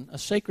mountain, a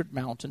sacred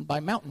mountain by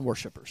mountain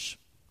worshipers.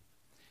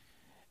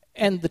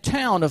 And the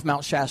town of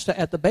Mount Shasta,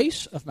 at the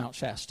base of Mount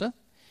Shasta,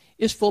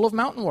 is full of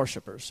mountain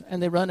worshipers.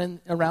 And they run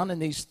around in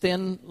these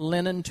thin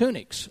linen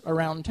tunics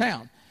around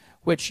town,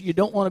 which you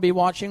don't want to be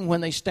watching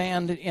when they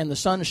stand and the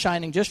sun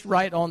shining just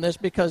right on this,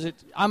 because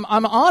I'm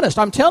honest,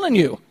 I'm telling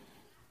you.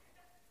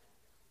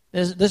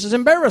 This is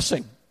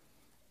embarrassing.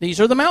 These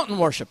are the mountain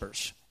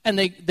worshipers, and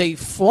they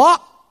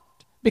flock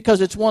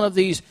because it's one of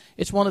these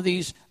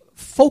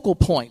focal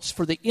points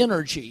for the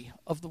energy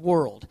of the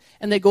world.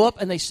 And they go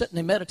up and they sit and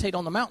they meditate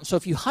on the mountain. So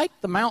if you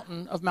hike the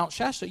mountain of Mount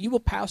Shasta, you will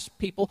pass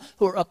people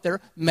who are up there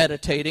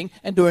meditating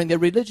and doing their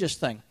religious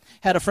thing.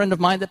 Had a friend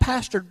of mine that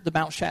pastored the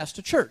Mount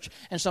Shasta church,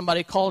 and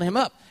somebody called him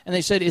up and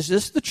they said, "Is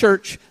this the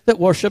church that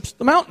worships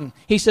the mountain?"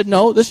 He said,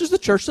 "No, this is the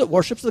church that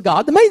worships the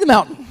God that made the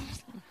mountain."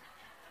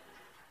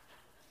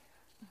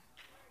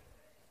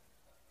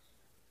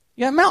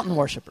 You have mountain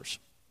worshipers.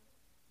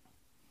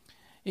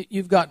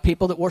 You've got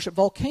people that worship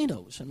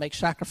volcanoes and make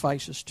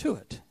sacrifices to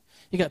it.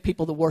 You got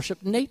people that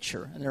worship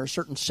nature, and there are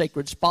certain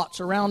sacred spots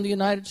around the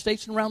United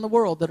States and around the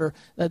world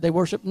that they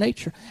worship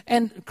nature.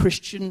 And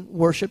Christian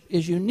worship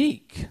is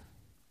unique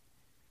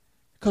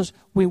because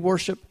we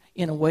worship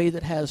in a way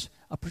that has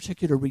a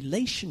particular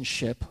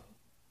relationship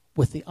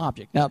with the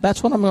object. Now,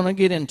 that's what I'm going to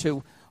get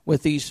into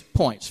with these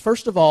points.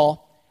 First of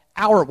all,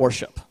 our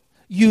worship.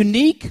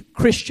 Unique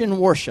Christian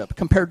worship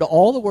compared to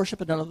all the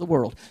worship done of the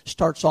world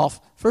starts off,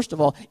 first of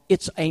all,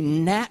 it's a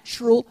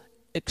natural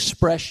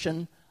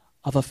expression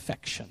of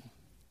affection.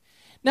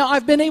 Now,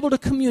 I've been able to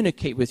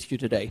communicate with you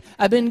today.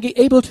 I've been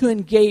able to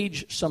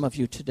engage some of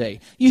you today.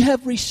 You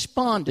have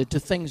responded to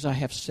things I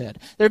have said.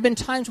 There have been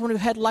times when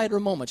we've had lighter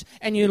moments,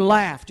 and you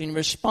laughed and you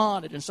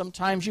responded, and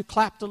sometimes you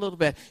clapped a little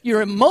bit.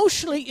 You're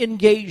emotionally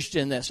engaged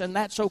in this, and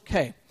that's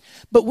okay.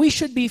 But we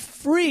should be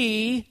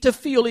free to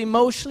feel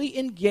emotionally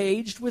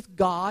engaged with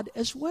God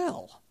as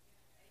well.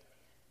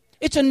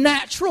 It's a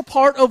natural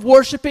part of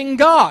worshiping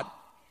God.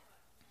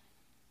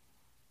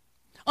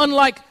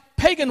 Unlike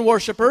pagan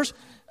worshipers,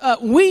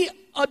 we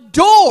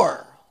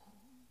adore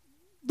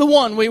the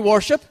one we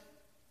worship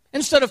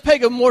instead of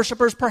pagan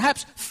worshipers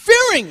perhaps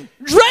fearing,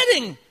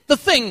 dreading the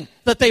thing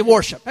that they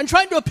worship and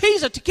trying to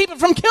appease it to keep it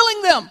from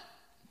killing them.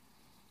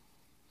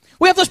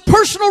 We have this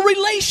personal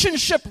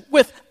relationship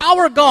with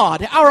our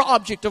God, our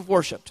object of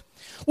worship.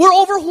 We're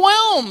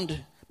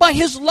overwhelmed by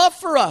His love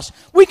for us.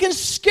 We can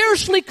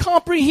scarcely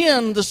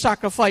comprehend the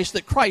sacrifice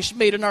that Christ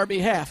made in our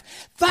behalf.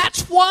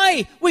 That's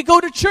why we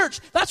go to church.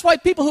 That's why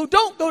people who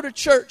don't go to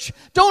church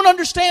don't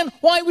understand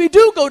why we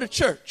do go to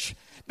church.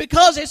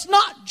 Because it's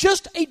not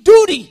just a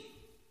duty.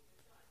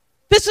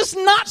 This is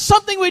not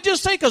something we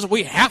just say because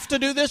we have to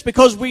do this,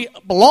 because we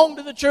belong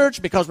to the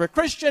church, because we're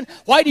Christian.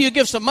 Why do you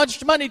give so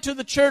much money to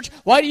the church?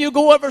 Why do you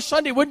go every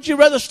Sunday? Wouldn't you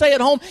rather stay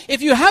at home?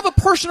 If you have a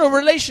personal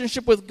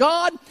relationship with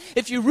God,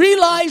 if you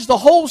realize the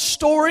whole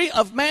story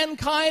of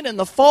mankind and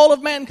the fall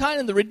of mankind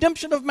and the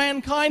redemption of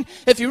mankind,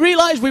 if you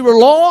realize we were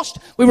lost,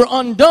 we were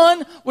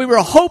undone, we were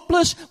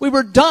hopeless, we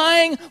were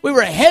dying, we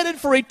were headed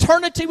for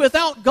eternity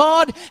without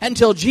God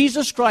until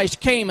Jesus Christ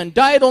came and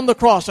died on the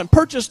cross and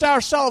purchased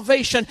our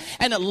salvation,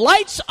 and it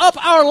lights up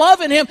our love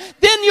in Him,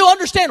 then you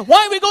understand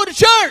why we go to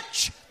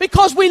church.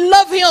 Because we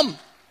love Him.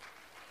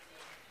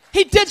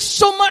 He did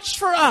so much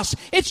for us.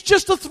 It's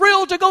just a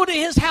thrill to go to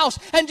His house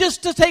and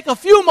just to take a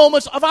few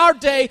moments of our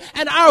day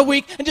and our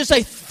week and just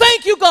say,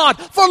 thank you, God,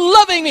 for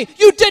loving me.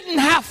 You didn't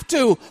have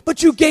to,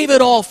 but you gave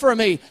it all for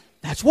me.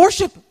 That's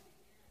worship.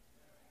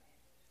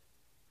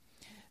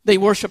 They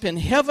worship in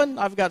heaven.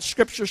 I've got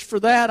scriptures for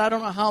that. I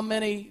don't know how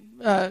many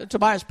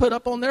Tobias put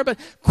up on there, but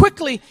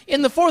quickly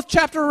in the 4th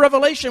chapter of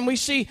Revelation we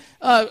see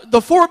the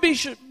 4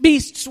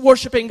 beasts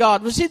worshiping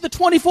God. We see the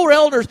 24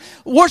 elders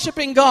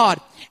worshiping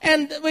God,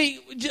 and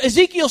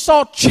Ezekiel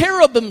saw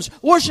cherubims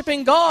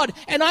worshiping God,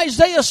 and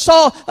Isaiah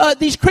saw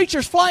these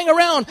creatures flying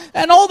around,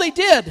 and all they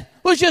did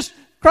was just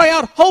cry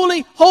out,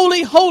 holy,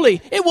 holy,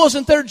 holy. It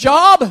wasn't their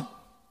job.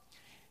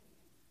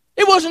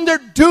 It wasn't their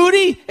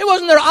duty. It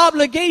wasn't their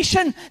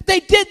obligation.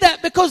 They did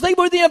that because they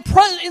were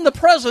in the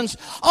presence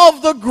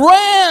of the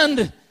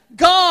grand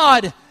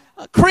God,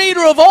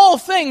 creator of all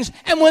things.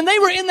 And when they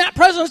were in that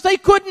presence, they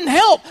couldn't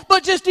help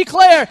but just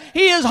declare,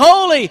 He is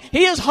holy,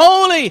 He is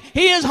holy,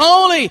 He is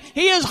holy,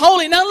 He is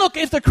holy. Now look,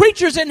 if the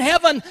creatures in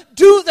heaven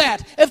do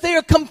that, if they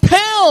are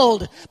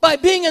compelled by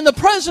being in the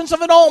presence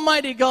of an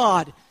almighty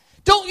God,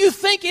 don't you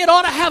think it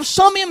ought to have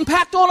some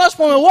impact on us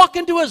when we walk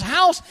into His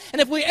house?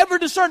 And if we ever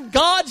discern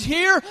God's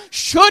here,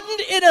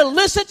 shouldn't it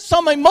elicit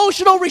some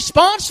emotional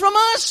response from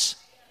us?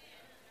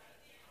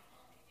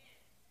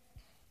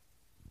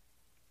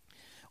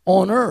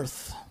 On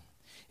earth,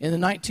 in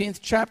the 19th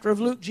chapter of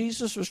Luke,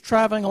 Jesus was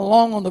traveling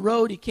along on the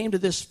road. He came to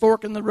this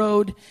fork in the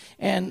road,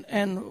 and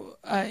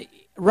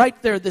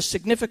right there, this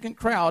significant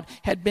crowd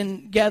had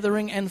been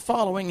gathering and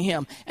following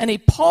Him. And He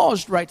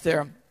paused right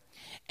there.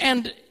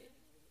 And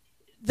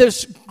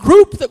this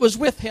group that was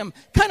with Him,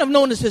 kind of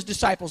known as His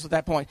disciples at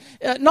that point,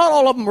 not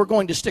all of them were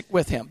going to stick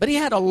with Him, but He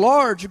had a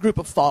large group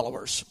of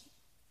followers.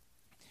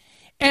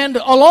 And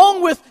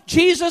along with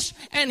Jesus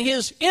and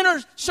His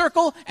inner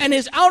circle and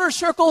His outer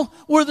circle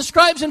were the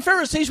scribes and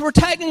Pharisees who were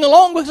tagging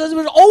along because they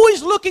were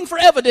always looking for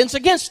evidence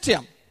against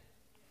Him.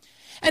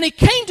 And He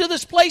came to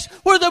this place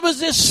where there was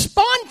this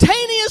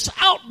spontaneous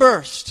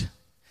outburst.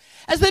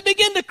 As they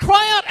began to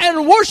cry out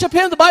and worship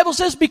Him, the Bible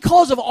says,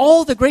 because of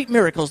all the great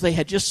miracles they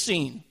had just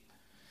seen.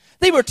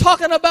 They were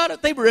talking about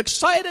it. They were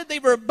excited. They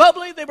were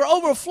bubbly. They were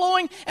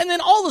overflowing. And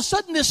then all of a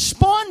sudden, this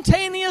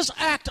spontaneous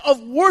act of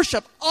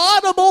worship,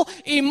 audible,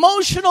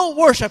 emotional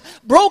worship,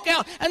 broke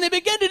out. And they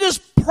began to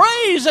just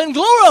praise and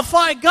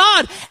glorify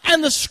God.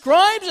 And the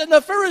scribes and the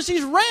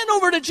Pharisees ran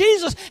over to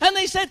Jesus and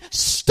they said,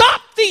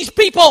 stop these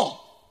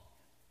people.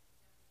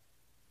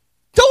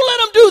 Don't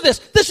let them do this.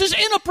 This is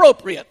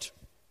inappropriate.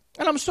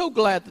 And I'm so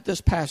glad that this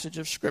passage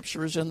of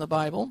Scripture is in the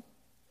Bible.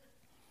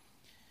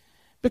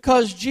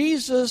 Because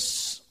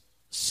Jesus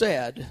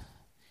said,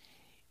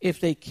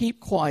 if they keep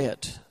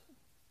quiet,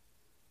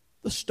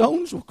 the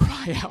stones will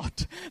cry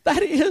out.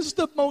 That is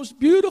the most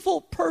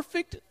beautiful,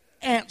 perfect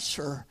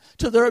answer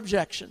to their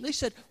objection. They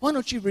said, why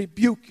don't you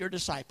rebuke your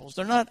disciples?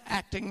 They're not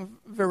acting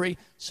very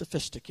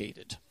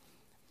sophisticated.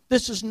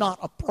 This is not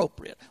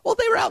appropriate. Well,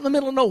 they were out in the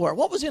middle of nowhere.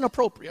 What was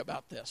inappropriate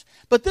about this?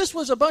 But this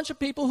was a bunch of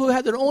people who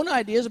had their own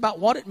ideas about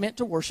what it meant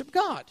to worship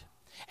God.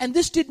 And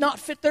this did not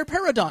fit their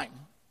paradigm.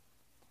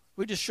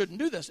 We just shouldn't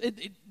do this.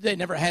 They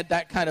never had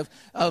that kind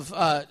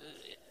of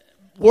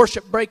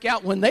worship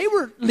breakout when they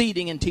were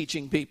leading and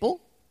teaching people.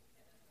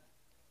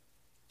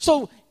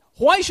 So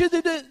why should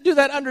they do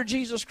that under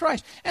Jesus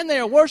Christ? And they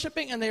are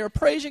worshiping and they are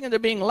praising and they're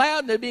being loud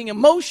and they're being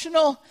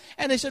emotional.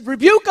 And they said,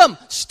 rebuke them,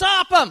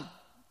 stop them.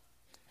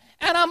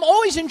 And I'm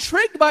always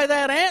intrigued by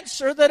that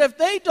answer, that if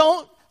they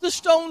don't, the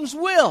stones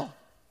will.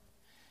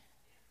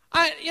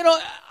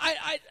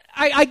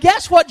 I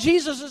guess what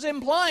Jesus is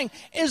implying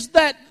is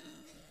that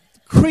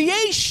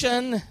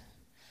creation,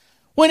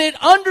 when it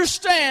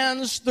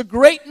understands the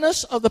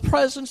greatness of the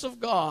presence of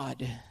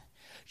God,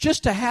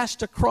 just has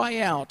to cry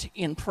out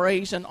in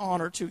praise and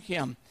honor to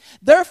Him.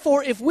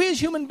 Therefore, if we as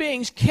human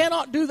beings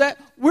cannot do that,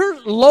 we're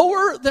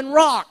lower than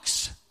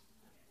rocks.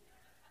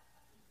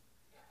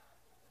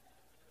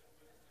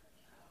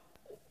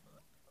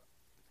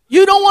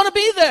 You don't want to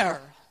be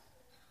there.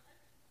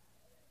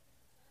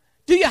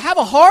 Do you have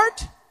a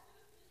heart?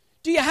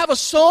 Do you have a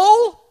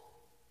soul?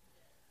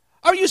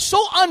 Are you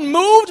so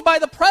unmoved by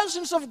the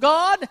presence of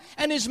God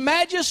and His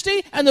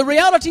majesty and the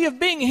reality of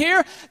being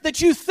here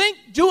that you think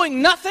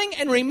doing nothing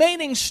and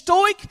remaining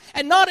stoic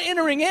and not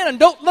entering in and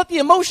don't let the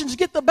emotions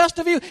get the best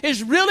of you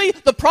is really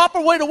the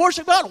proper way to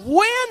worship God?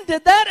 When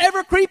did that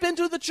ever creep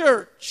into the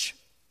church?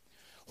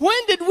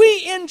 When did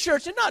we in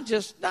church, and not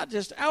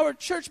just our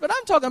church, but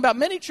I'm talking about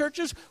many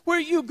churches where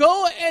you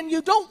go and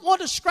you don't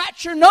want to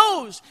scratch your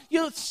nose.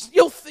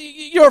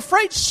 You're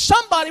afraid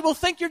somebody will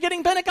think you're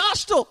getting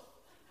Pentecostal.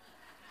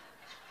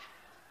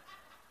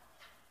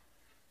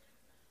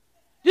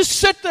 Just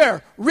sit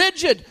there,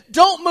 rigid,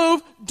 don't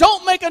move,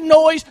 don't make a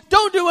noise,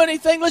 don't do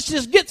anything. Let's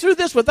just get through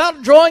this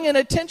without drawing an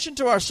attention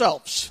to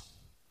ourselves.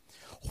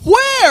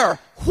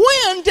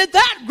 When did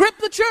that grip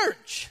the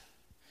church?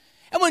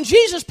 And when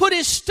Jesus put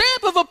His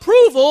stamp of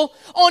approval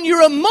on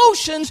your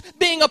emotions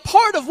being a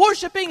part of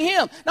worshiping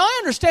Him. Now, I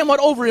understand what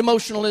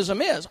over-emotionalism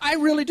is. I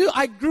really do.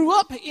 I grew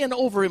up in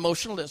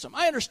over-emotionalism.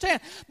 I understand.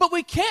 But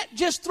we can't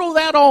just throw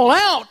that all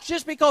out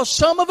just because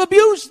some have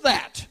abused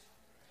that.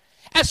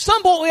 At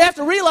some point, we have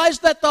to realize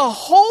that the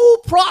whole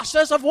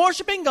process of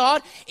worshiping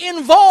God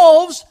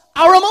involves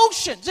our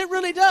emotions. It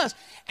really does.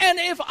 And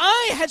if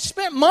I had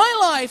spent my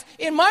life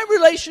in my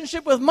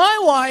relationship with my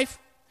wife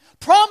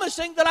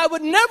promising that I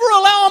would never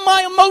allow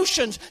my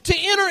emotions to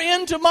enter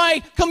into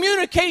my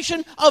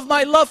communication of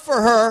my love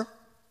for her,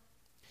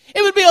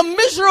 it would be a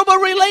miserable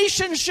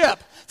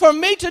relationship for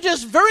me to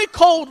just very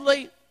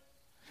coldly,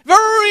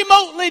 very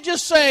remotely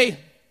just say,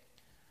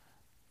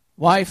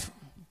 wife,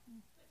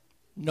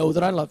 know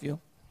that I love you,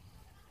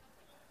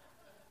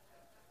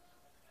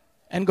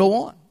 and go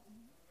on.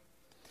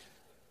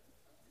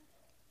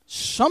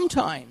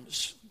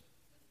 Sometimes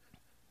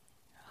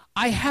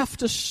I have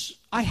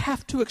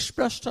to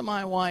express to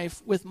my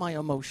wife with my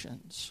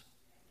emotions,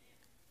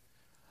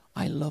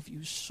 I love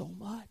you so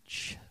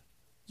much.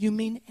 You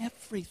mean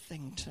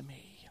everything to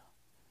me.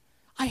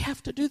 I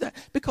have to do that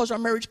because our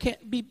marriage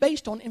can't be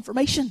based on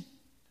information.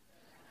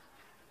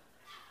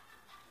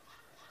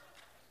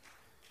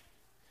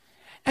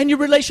 And your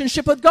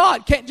relationship with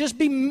God can't just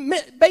be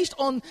based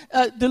on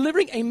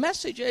delivering a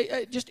message,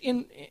 just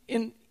in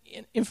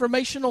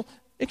informational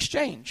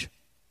exchange.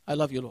 I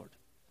love you, Lord.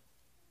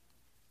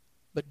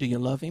 But do you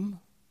love Him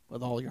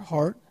with all your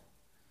heart,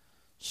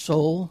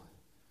 soul,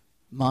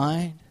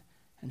 mind,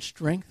 and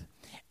strength?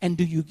 And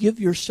do you give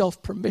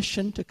yourself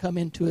permission to come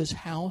into His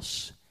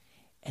house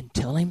and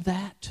tell Him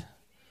that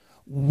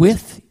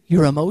with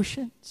your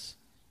emotions?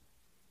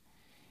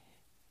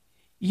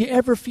 You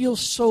ever feel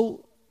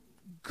so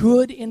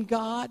good in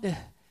God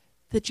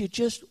that you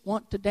just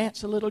want to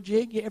dance a little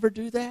jig? You ever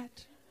do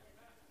that?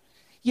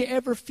 You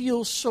ever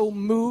feel so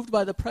moved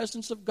by the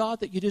presence of God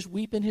that you just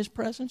weep in His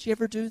presence? You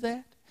ever do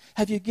that?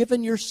 Have you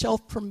given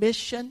yourself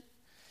permission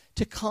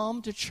to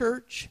come to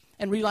church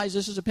and realize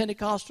this is a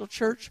Pentecostal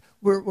church?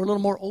 We're a little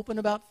more open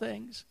about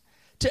things.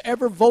 To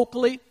ever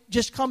vocally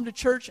just come to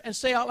church and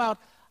say out loud,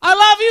 I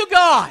love you,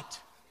 God.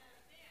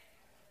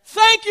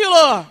 Thank you,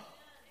 Lord.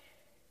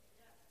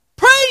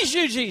 Praise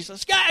you,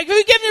 Jesus. God, are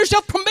you giving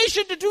yourself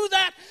permission to do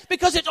that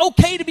because it's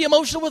okay to be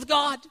emotional with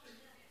God?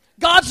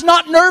 God's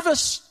not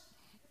nervous.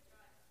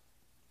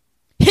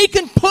 He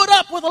can put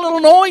up with a little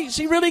noise.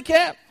 He really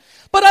can.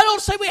 But I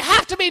don't say we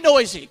have to be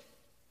noisy.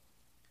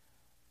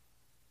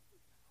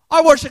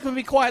 Our worship can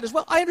be quiet as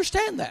well. I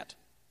understand that.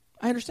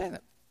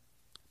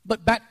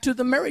 But back to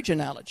the marriage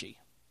analogy.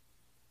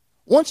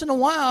 Once in a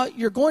while,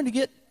 you're going to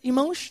get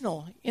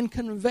emotional in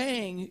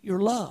conveying your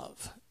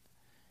love.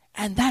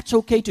 And that's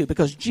okay too,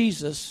 because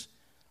Jesus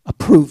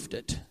approved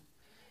it.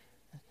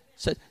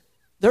 Said,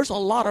 there's a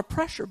lot of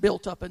pressure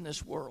built up in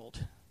this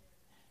world.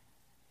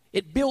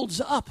 It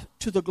builds up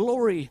to the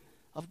glory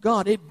of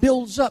God. It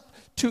builds up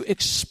to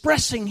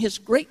expressing His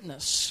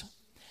greatness.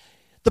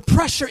 The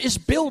pressure is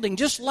building,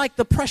 just like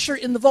the pressure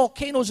in the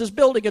volcanoes is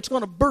building. It's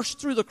going to burst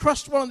through the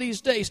crust one of these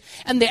days.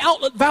 And the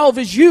outlet valve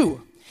is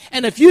you.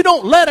 And if you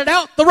don't let it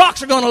out, the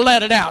rocks are going to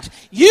let it out.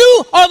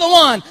 You are the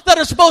one that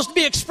is supposed to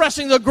be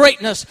expressing the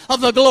greatness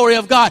of the glory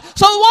of God.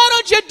 So why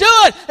don't you do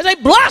it? And say,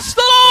 bless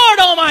the Lord,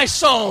 oh my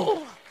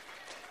soul.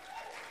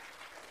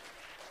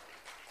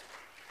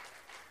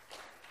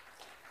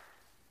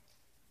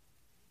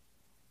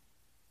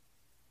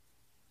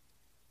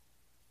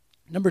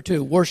 Number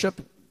 2,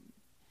 worship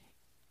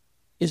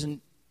is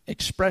an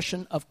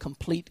expression of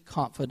complete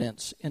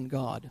confidence in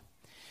God.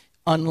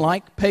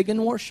 Unlike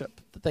pagan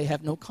worship, that they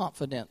have no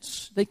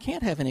confidence. They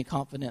can't have any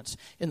confidence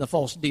in the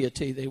false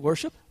deity they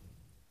worship.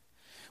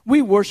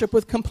 We worship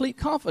with complete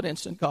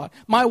confidence in God.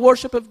 My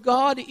worship of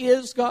God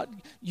is, God,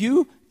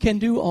 you can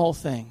do all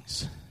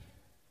things.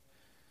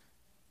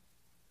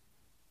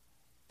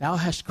 Thou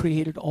hast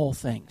created all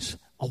things.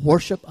 A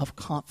worship of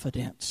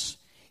confidence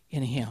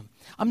in Him.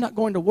 I'm not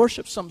going to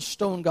worship some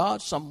stone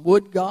god, some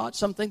wood god,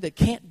 something that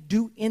can't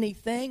do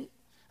anything.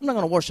 I'm not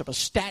going to worship a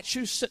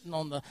statue sitting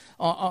on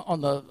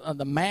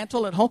the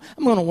mantle at home.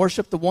 I'm going to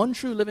worship the one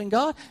true living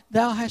God.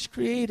 Thou hast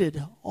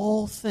created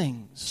all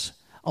things.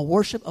 A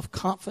worship of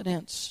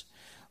confidence.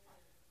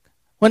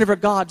 Whenever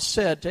God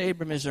said to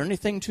Abram, is there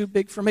anything too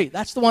big for me?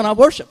 That's the one I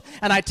worship.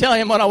 And I tell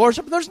him when I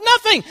worship, there's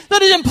nothing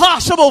that is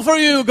impossible for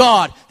you,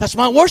 God. That's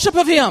my worship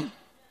of Him.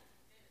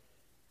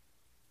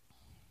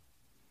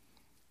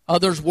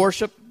 Others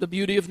worship the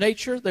beauty of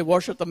nature. They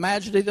worship the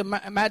majesty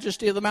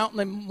of the mountain.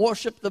 They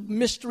worship the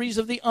mysteries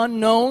of the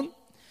unknown.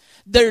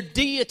 Their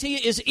deity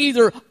is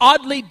either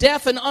oddly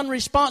deaf and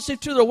unresponsive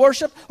to their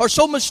worship, or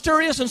so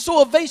mysterious and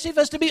so evasive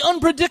as to be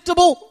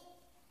unpredictable.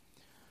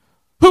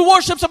 Who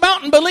worships a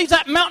mountain believes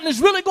that mountain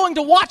is really going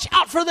to watch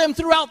out for them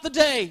throughout the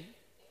day.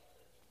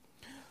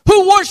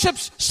 Who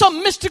worships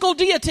some mystical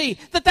deity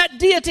that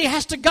deity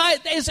has to guide,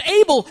 is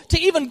able to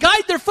even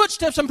guide their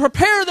footsteps and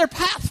prepare their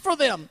path for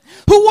them.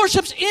 Who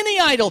worships any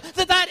idol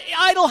that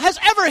idol has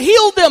ever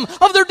healed them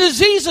of their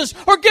diseases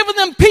or given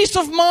them peace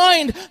of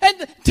mind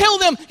and tell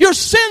them your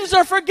sins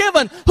are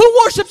forgiven.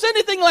 Who worships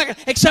anything like it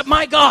except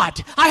my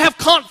God? I have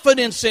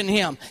confidence in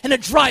Him, and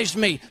it drives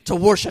me to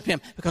worship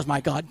Him because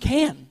my God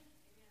can.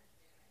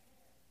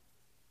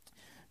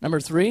 Number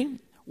 3,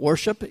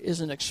 worship is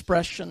an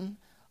expression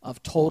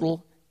of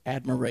total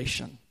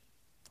admiration.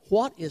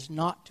 What is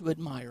not to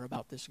admire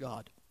about this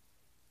God?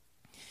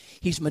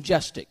 He's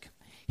majestic.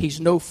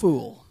 He's no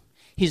fool.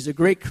 He's the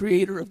great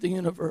creator of the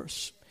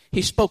universe.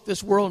 He spoke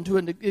this world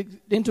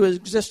into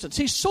existence.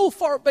 He's so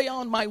far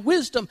beyond my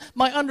wisdom,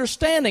 my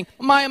understanding,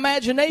 my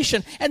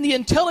imagination, and the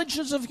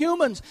intelligence of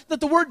humans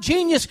that the word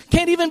genius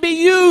can't even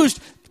be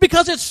used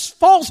because it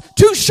falls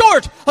too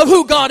short of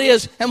who God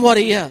is and what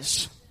He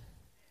is.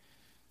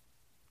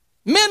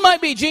 Men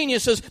might be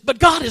geniuses, but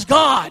God is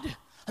God.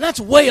 And that's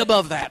way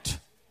above that.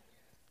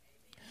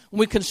 When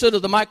we consider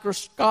the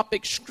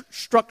microscopic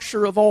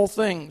structure of all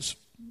things,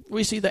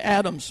 we see the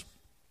atoms,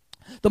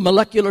 the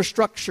molecular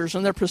structures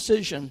and their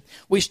precision.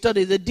 We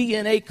study the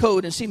DNA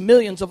code and see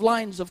millions of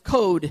lines of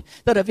code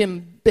that have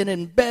been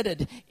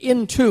embedded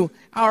into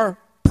our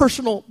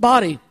personal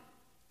body.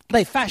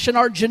 They fashion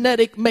our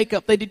genetic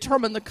makeup. They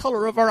determine the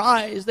color of our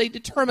eyes. They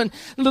determine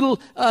little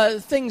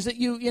things that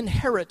you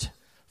inherit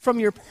from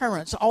your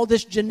parents. All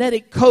this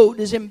genetic code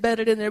is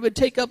embedded in there. It would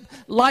take up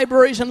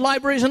libraries and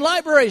libraries and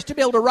libraries to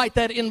be able to write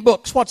that in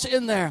books, what's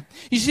in there.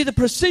 You see the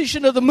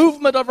precision of the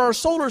movement of our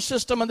solar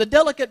system and the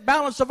delicate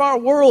balance of our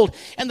world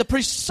and the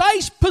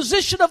precise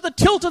position of the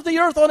tilt of the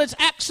earth on its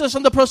axis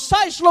and the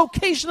precise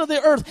location of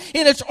the earth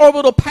in its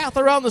orbital path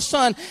around the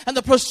sun and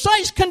the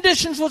precise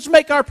conditions which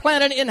make our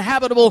planet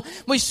inhabitable.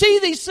 We see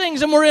these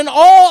things and we're in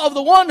awe of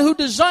the one who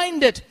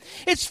designed it.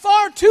 It's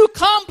far too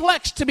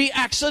complex to be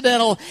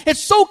accidental. It's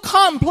so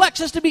complex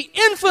as to be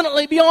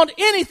infinitely beyond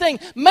anything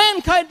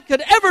mankind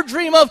could ever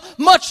dream of,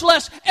 much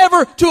less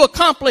ever to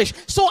accomplish.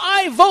 So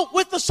I vote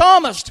with the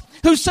psalmist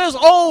who says,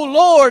 "Oh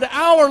Lord,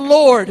 our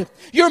Lord,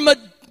 your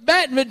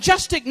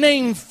majestic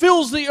name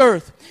fills the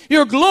earth.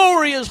 Your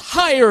glory is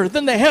higher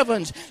than the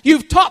heavens.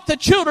 You've taught the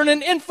children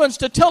and infants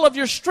to tell of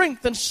your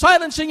strength and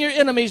silencing your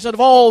enemies and of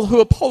all who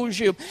oppose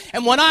you."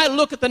 And when I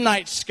look at the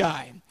night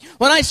sky,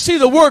 when I see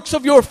the works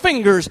of your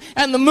fingers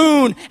and the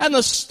moon and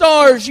the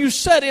stars you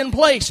set in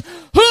place,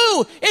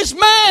 who is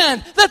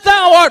man that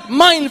thou art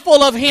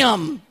mindful of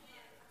him?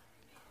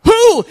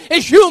 Who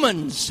is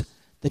humans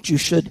that you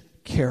should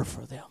care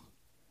for them?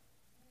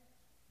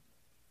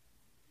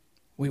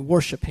 We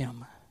worship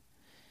Him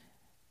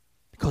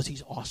because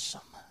He's awesome.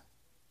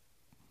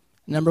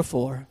 Number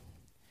 4,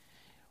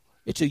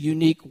 it's a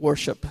unique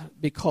worship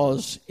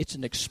because it's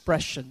an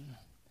expression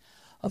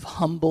of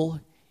humble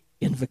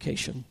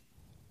invocation.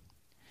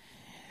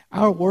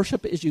 Our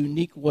worship is a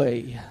unique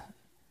way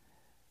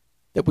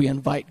that we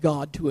invite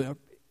God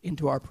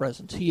into our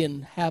presence. He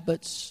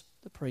inhabits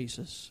the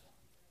praises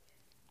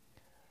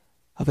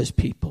of His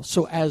people.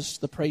 So as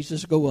the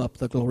praises go up,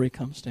 the glory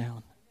comes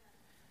down.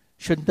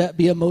 Shouldn't that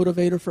be a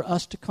motivator for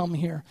us to come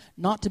here?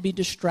 Not to be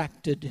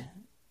distracted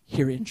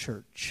here in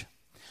church.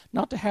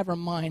 not to have our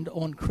mind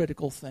on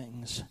critical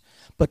things,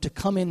 but to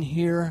come in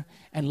here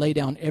and lay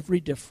down every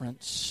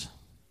difference.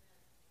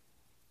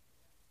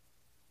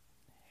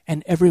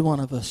 And every one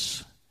of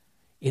us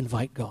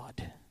invite God.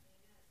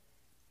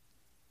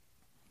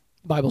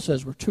 The Bible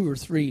says we're 2 or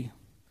 3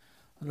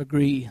 that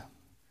agree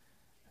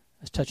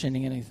as touching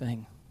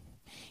anything.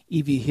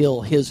 E.V.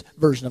 Hill, his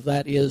version of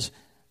that is,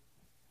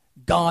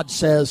 God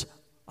says,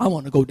 I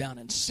want to go down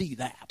and see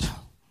that.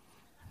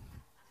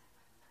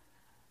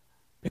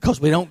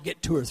 Because we don't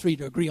get 2 or 3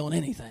 to agree on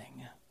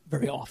anything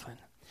very often.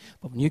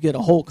 But when you get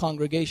a whole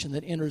congregation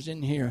that enters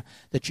in here,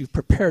 that you've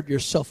prepared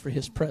yourself for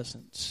His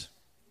presence.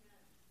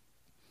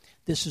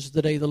 This is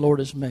the day the Lord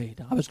has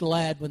made. I was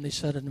glad when they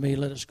said unto me,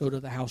 let us go to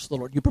the house of the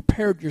Lord. You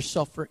prepared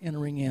yourself for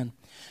entering in.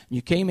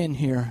 You came in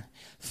here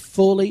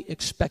fully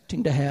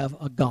expecting to have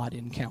a God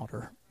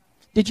encounter.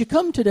 Did you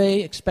come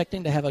today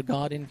expecting to have a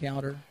God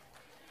encounter?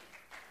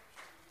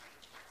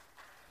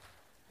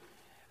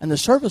 And the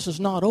service is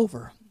not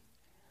over.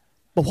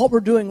 But what we're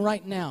doing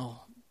right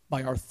now,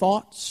 by our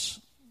thoughts,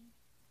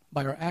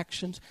 by our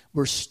actions,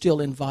 we're still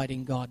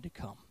inviting God to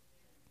come.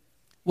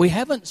 We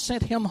haven't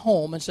sent Him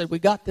home and said, we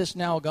got this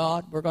now,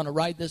 God. We're going to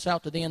ride this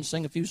out to the end,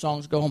 sing a few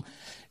songs, go home.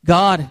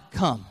 God,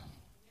 come.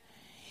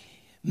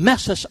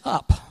 Mess us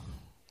up.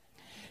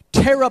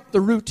 Tear up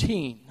the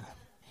routine.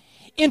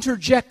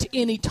 Interject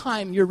any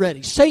time you're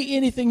ready. Say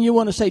anything you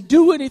want to say.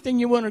 Do anything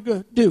you want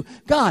to do.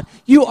 God,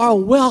 you are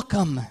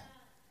welcome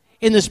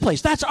in this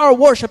place. That's our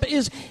worship,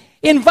 is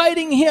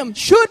inviting Him.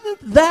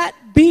 Shouldn't that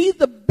be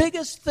the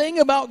biggest thing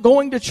about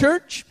going to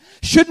church?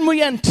 Shouldn't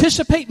we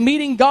anticipate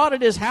meeting God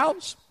at His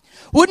house?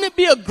 Wouldn't it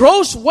be a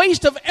gross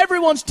waste of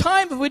everyone's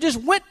time if we just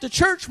went to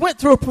church, went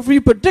through a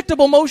few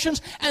predictable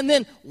motions, and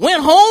then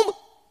went home?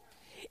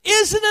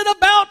 Isn't it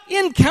about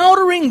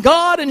encountering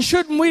God? And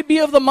shouldn't we be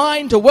of the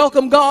mind to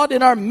welcome God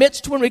in our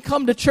midst when we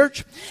come to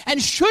church?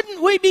 And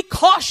shouldn't we be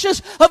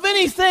cautious of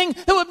anything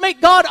that would make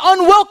God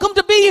unwelcome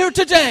to be here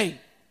today?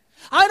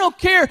 I don't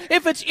care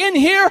if it's in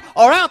here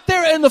or out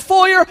there in the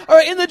foyer or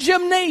in the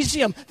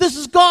gymnasium. This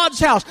is God's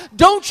house.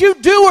 Don't you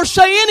do or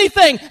say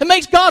anything that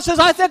makes God says,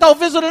 I think I'll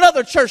visit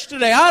another church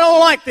today. I don't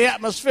like the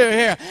atmosphere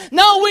here.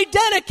 No, we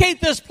dedicate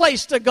this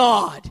place to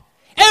God.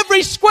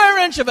 Every square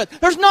inch of it.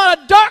 There's not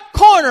a dark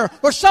corner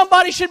where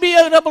somebody should be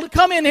able to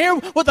come in here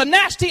with a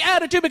nasty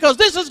attitude because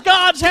this is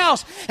God's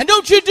house. And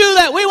don't you do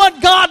that. We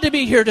want God to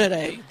be here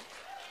today.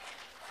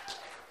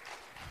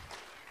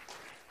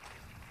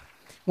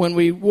 When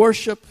we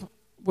worship,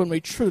 when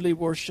we truly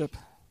worship,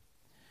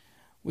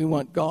 we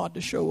want God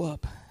to show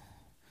up.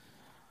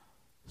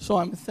 So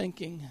I'm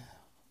thinking,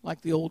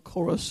 like the old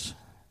chorus,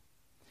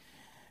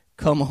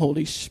 come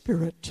Holy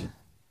Spirit,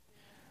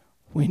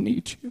 we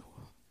need you.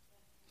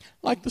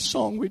 Like the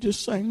song we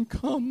just sang,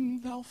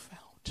 come thou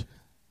fount,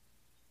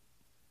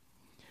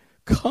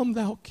 come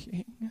thou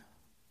King,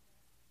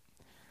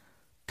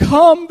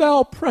 come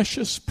thou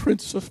precious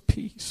Prince of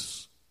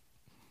Peace,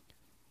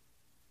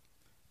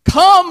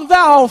 come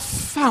thou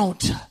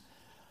fount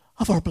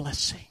of our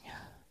blessing.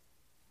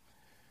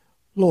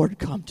 Lord,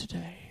 come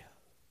today.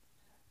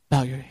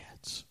 Bow your head.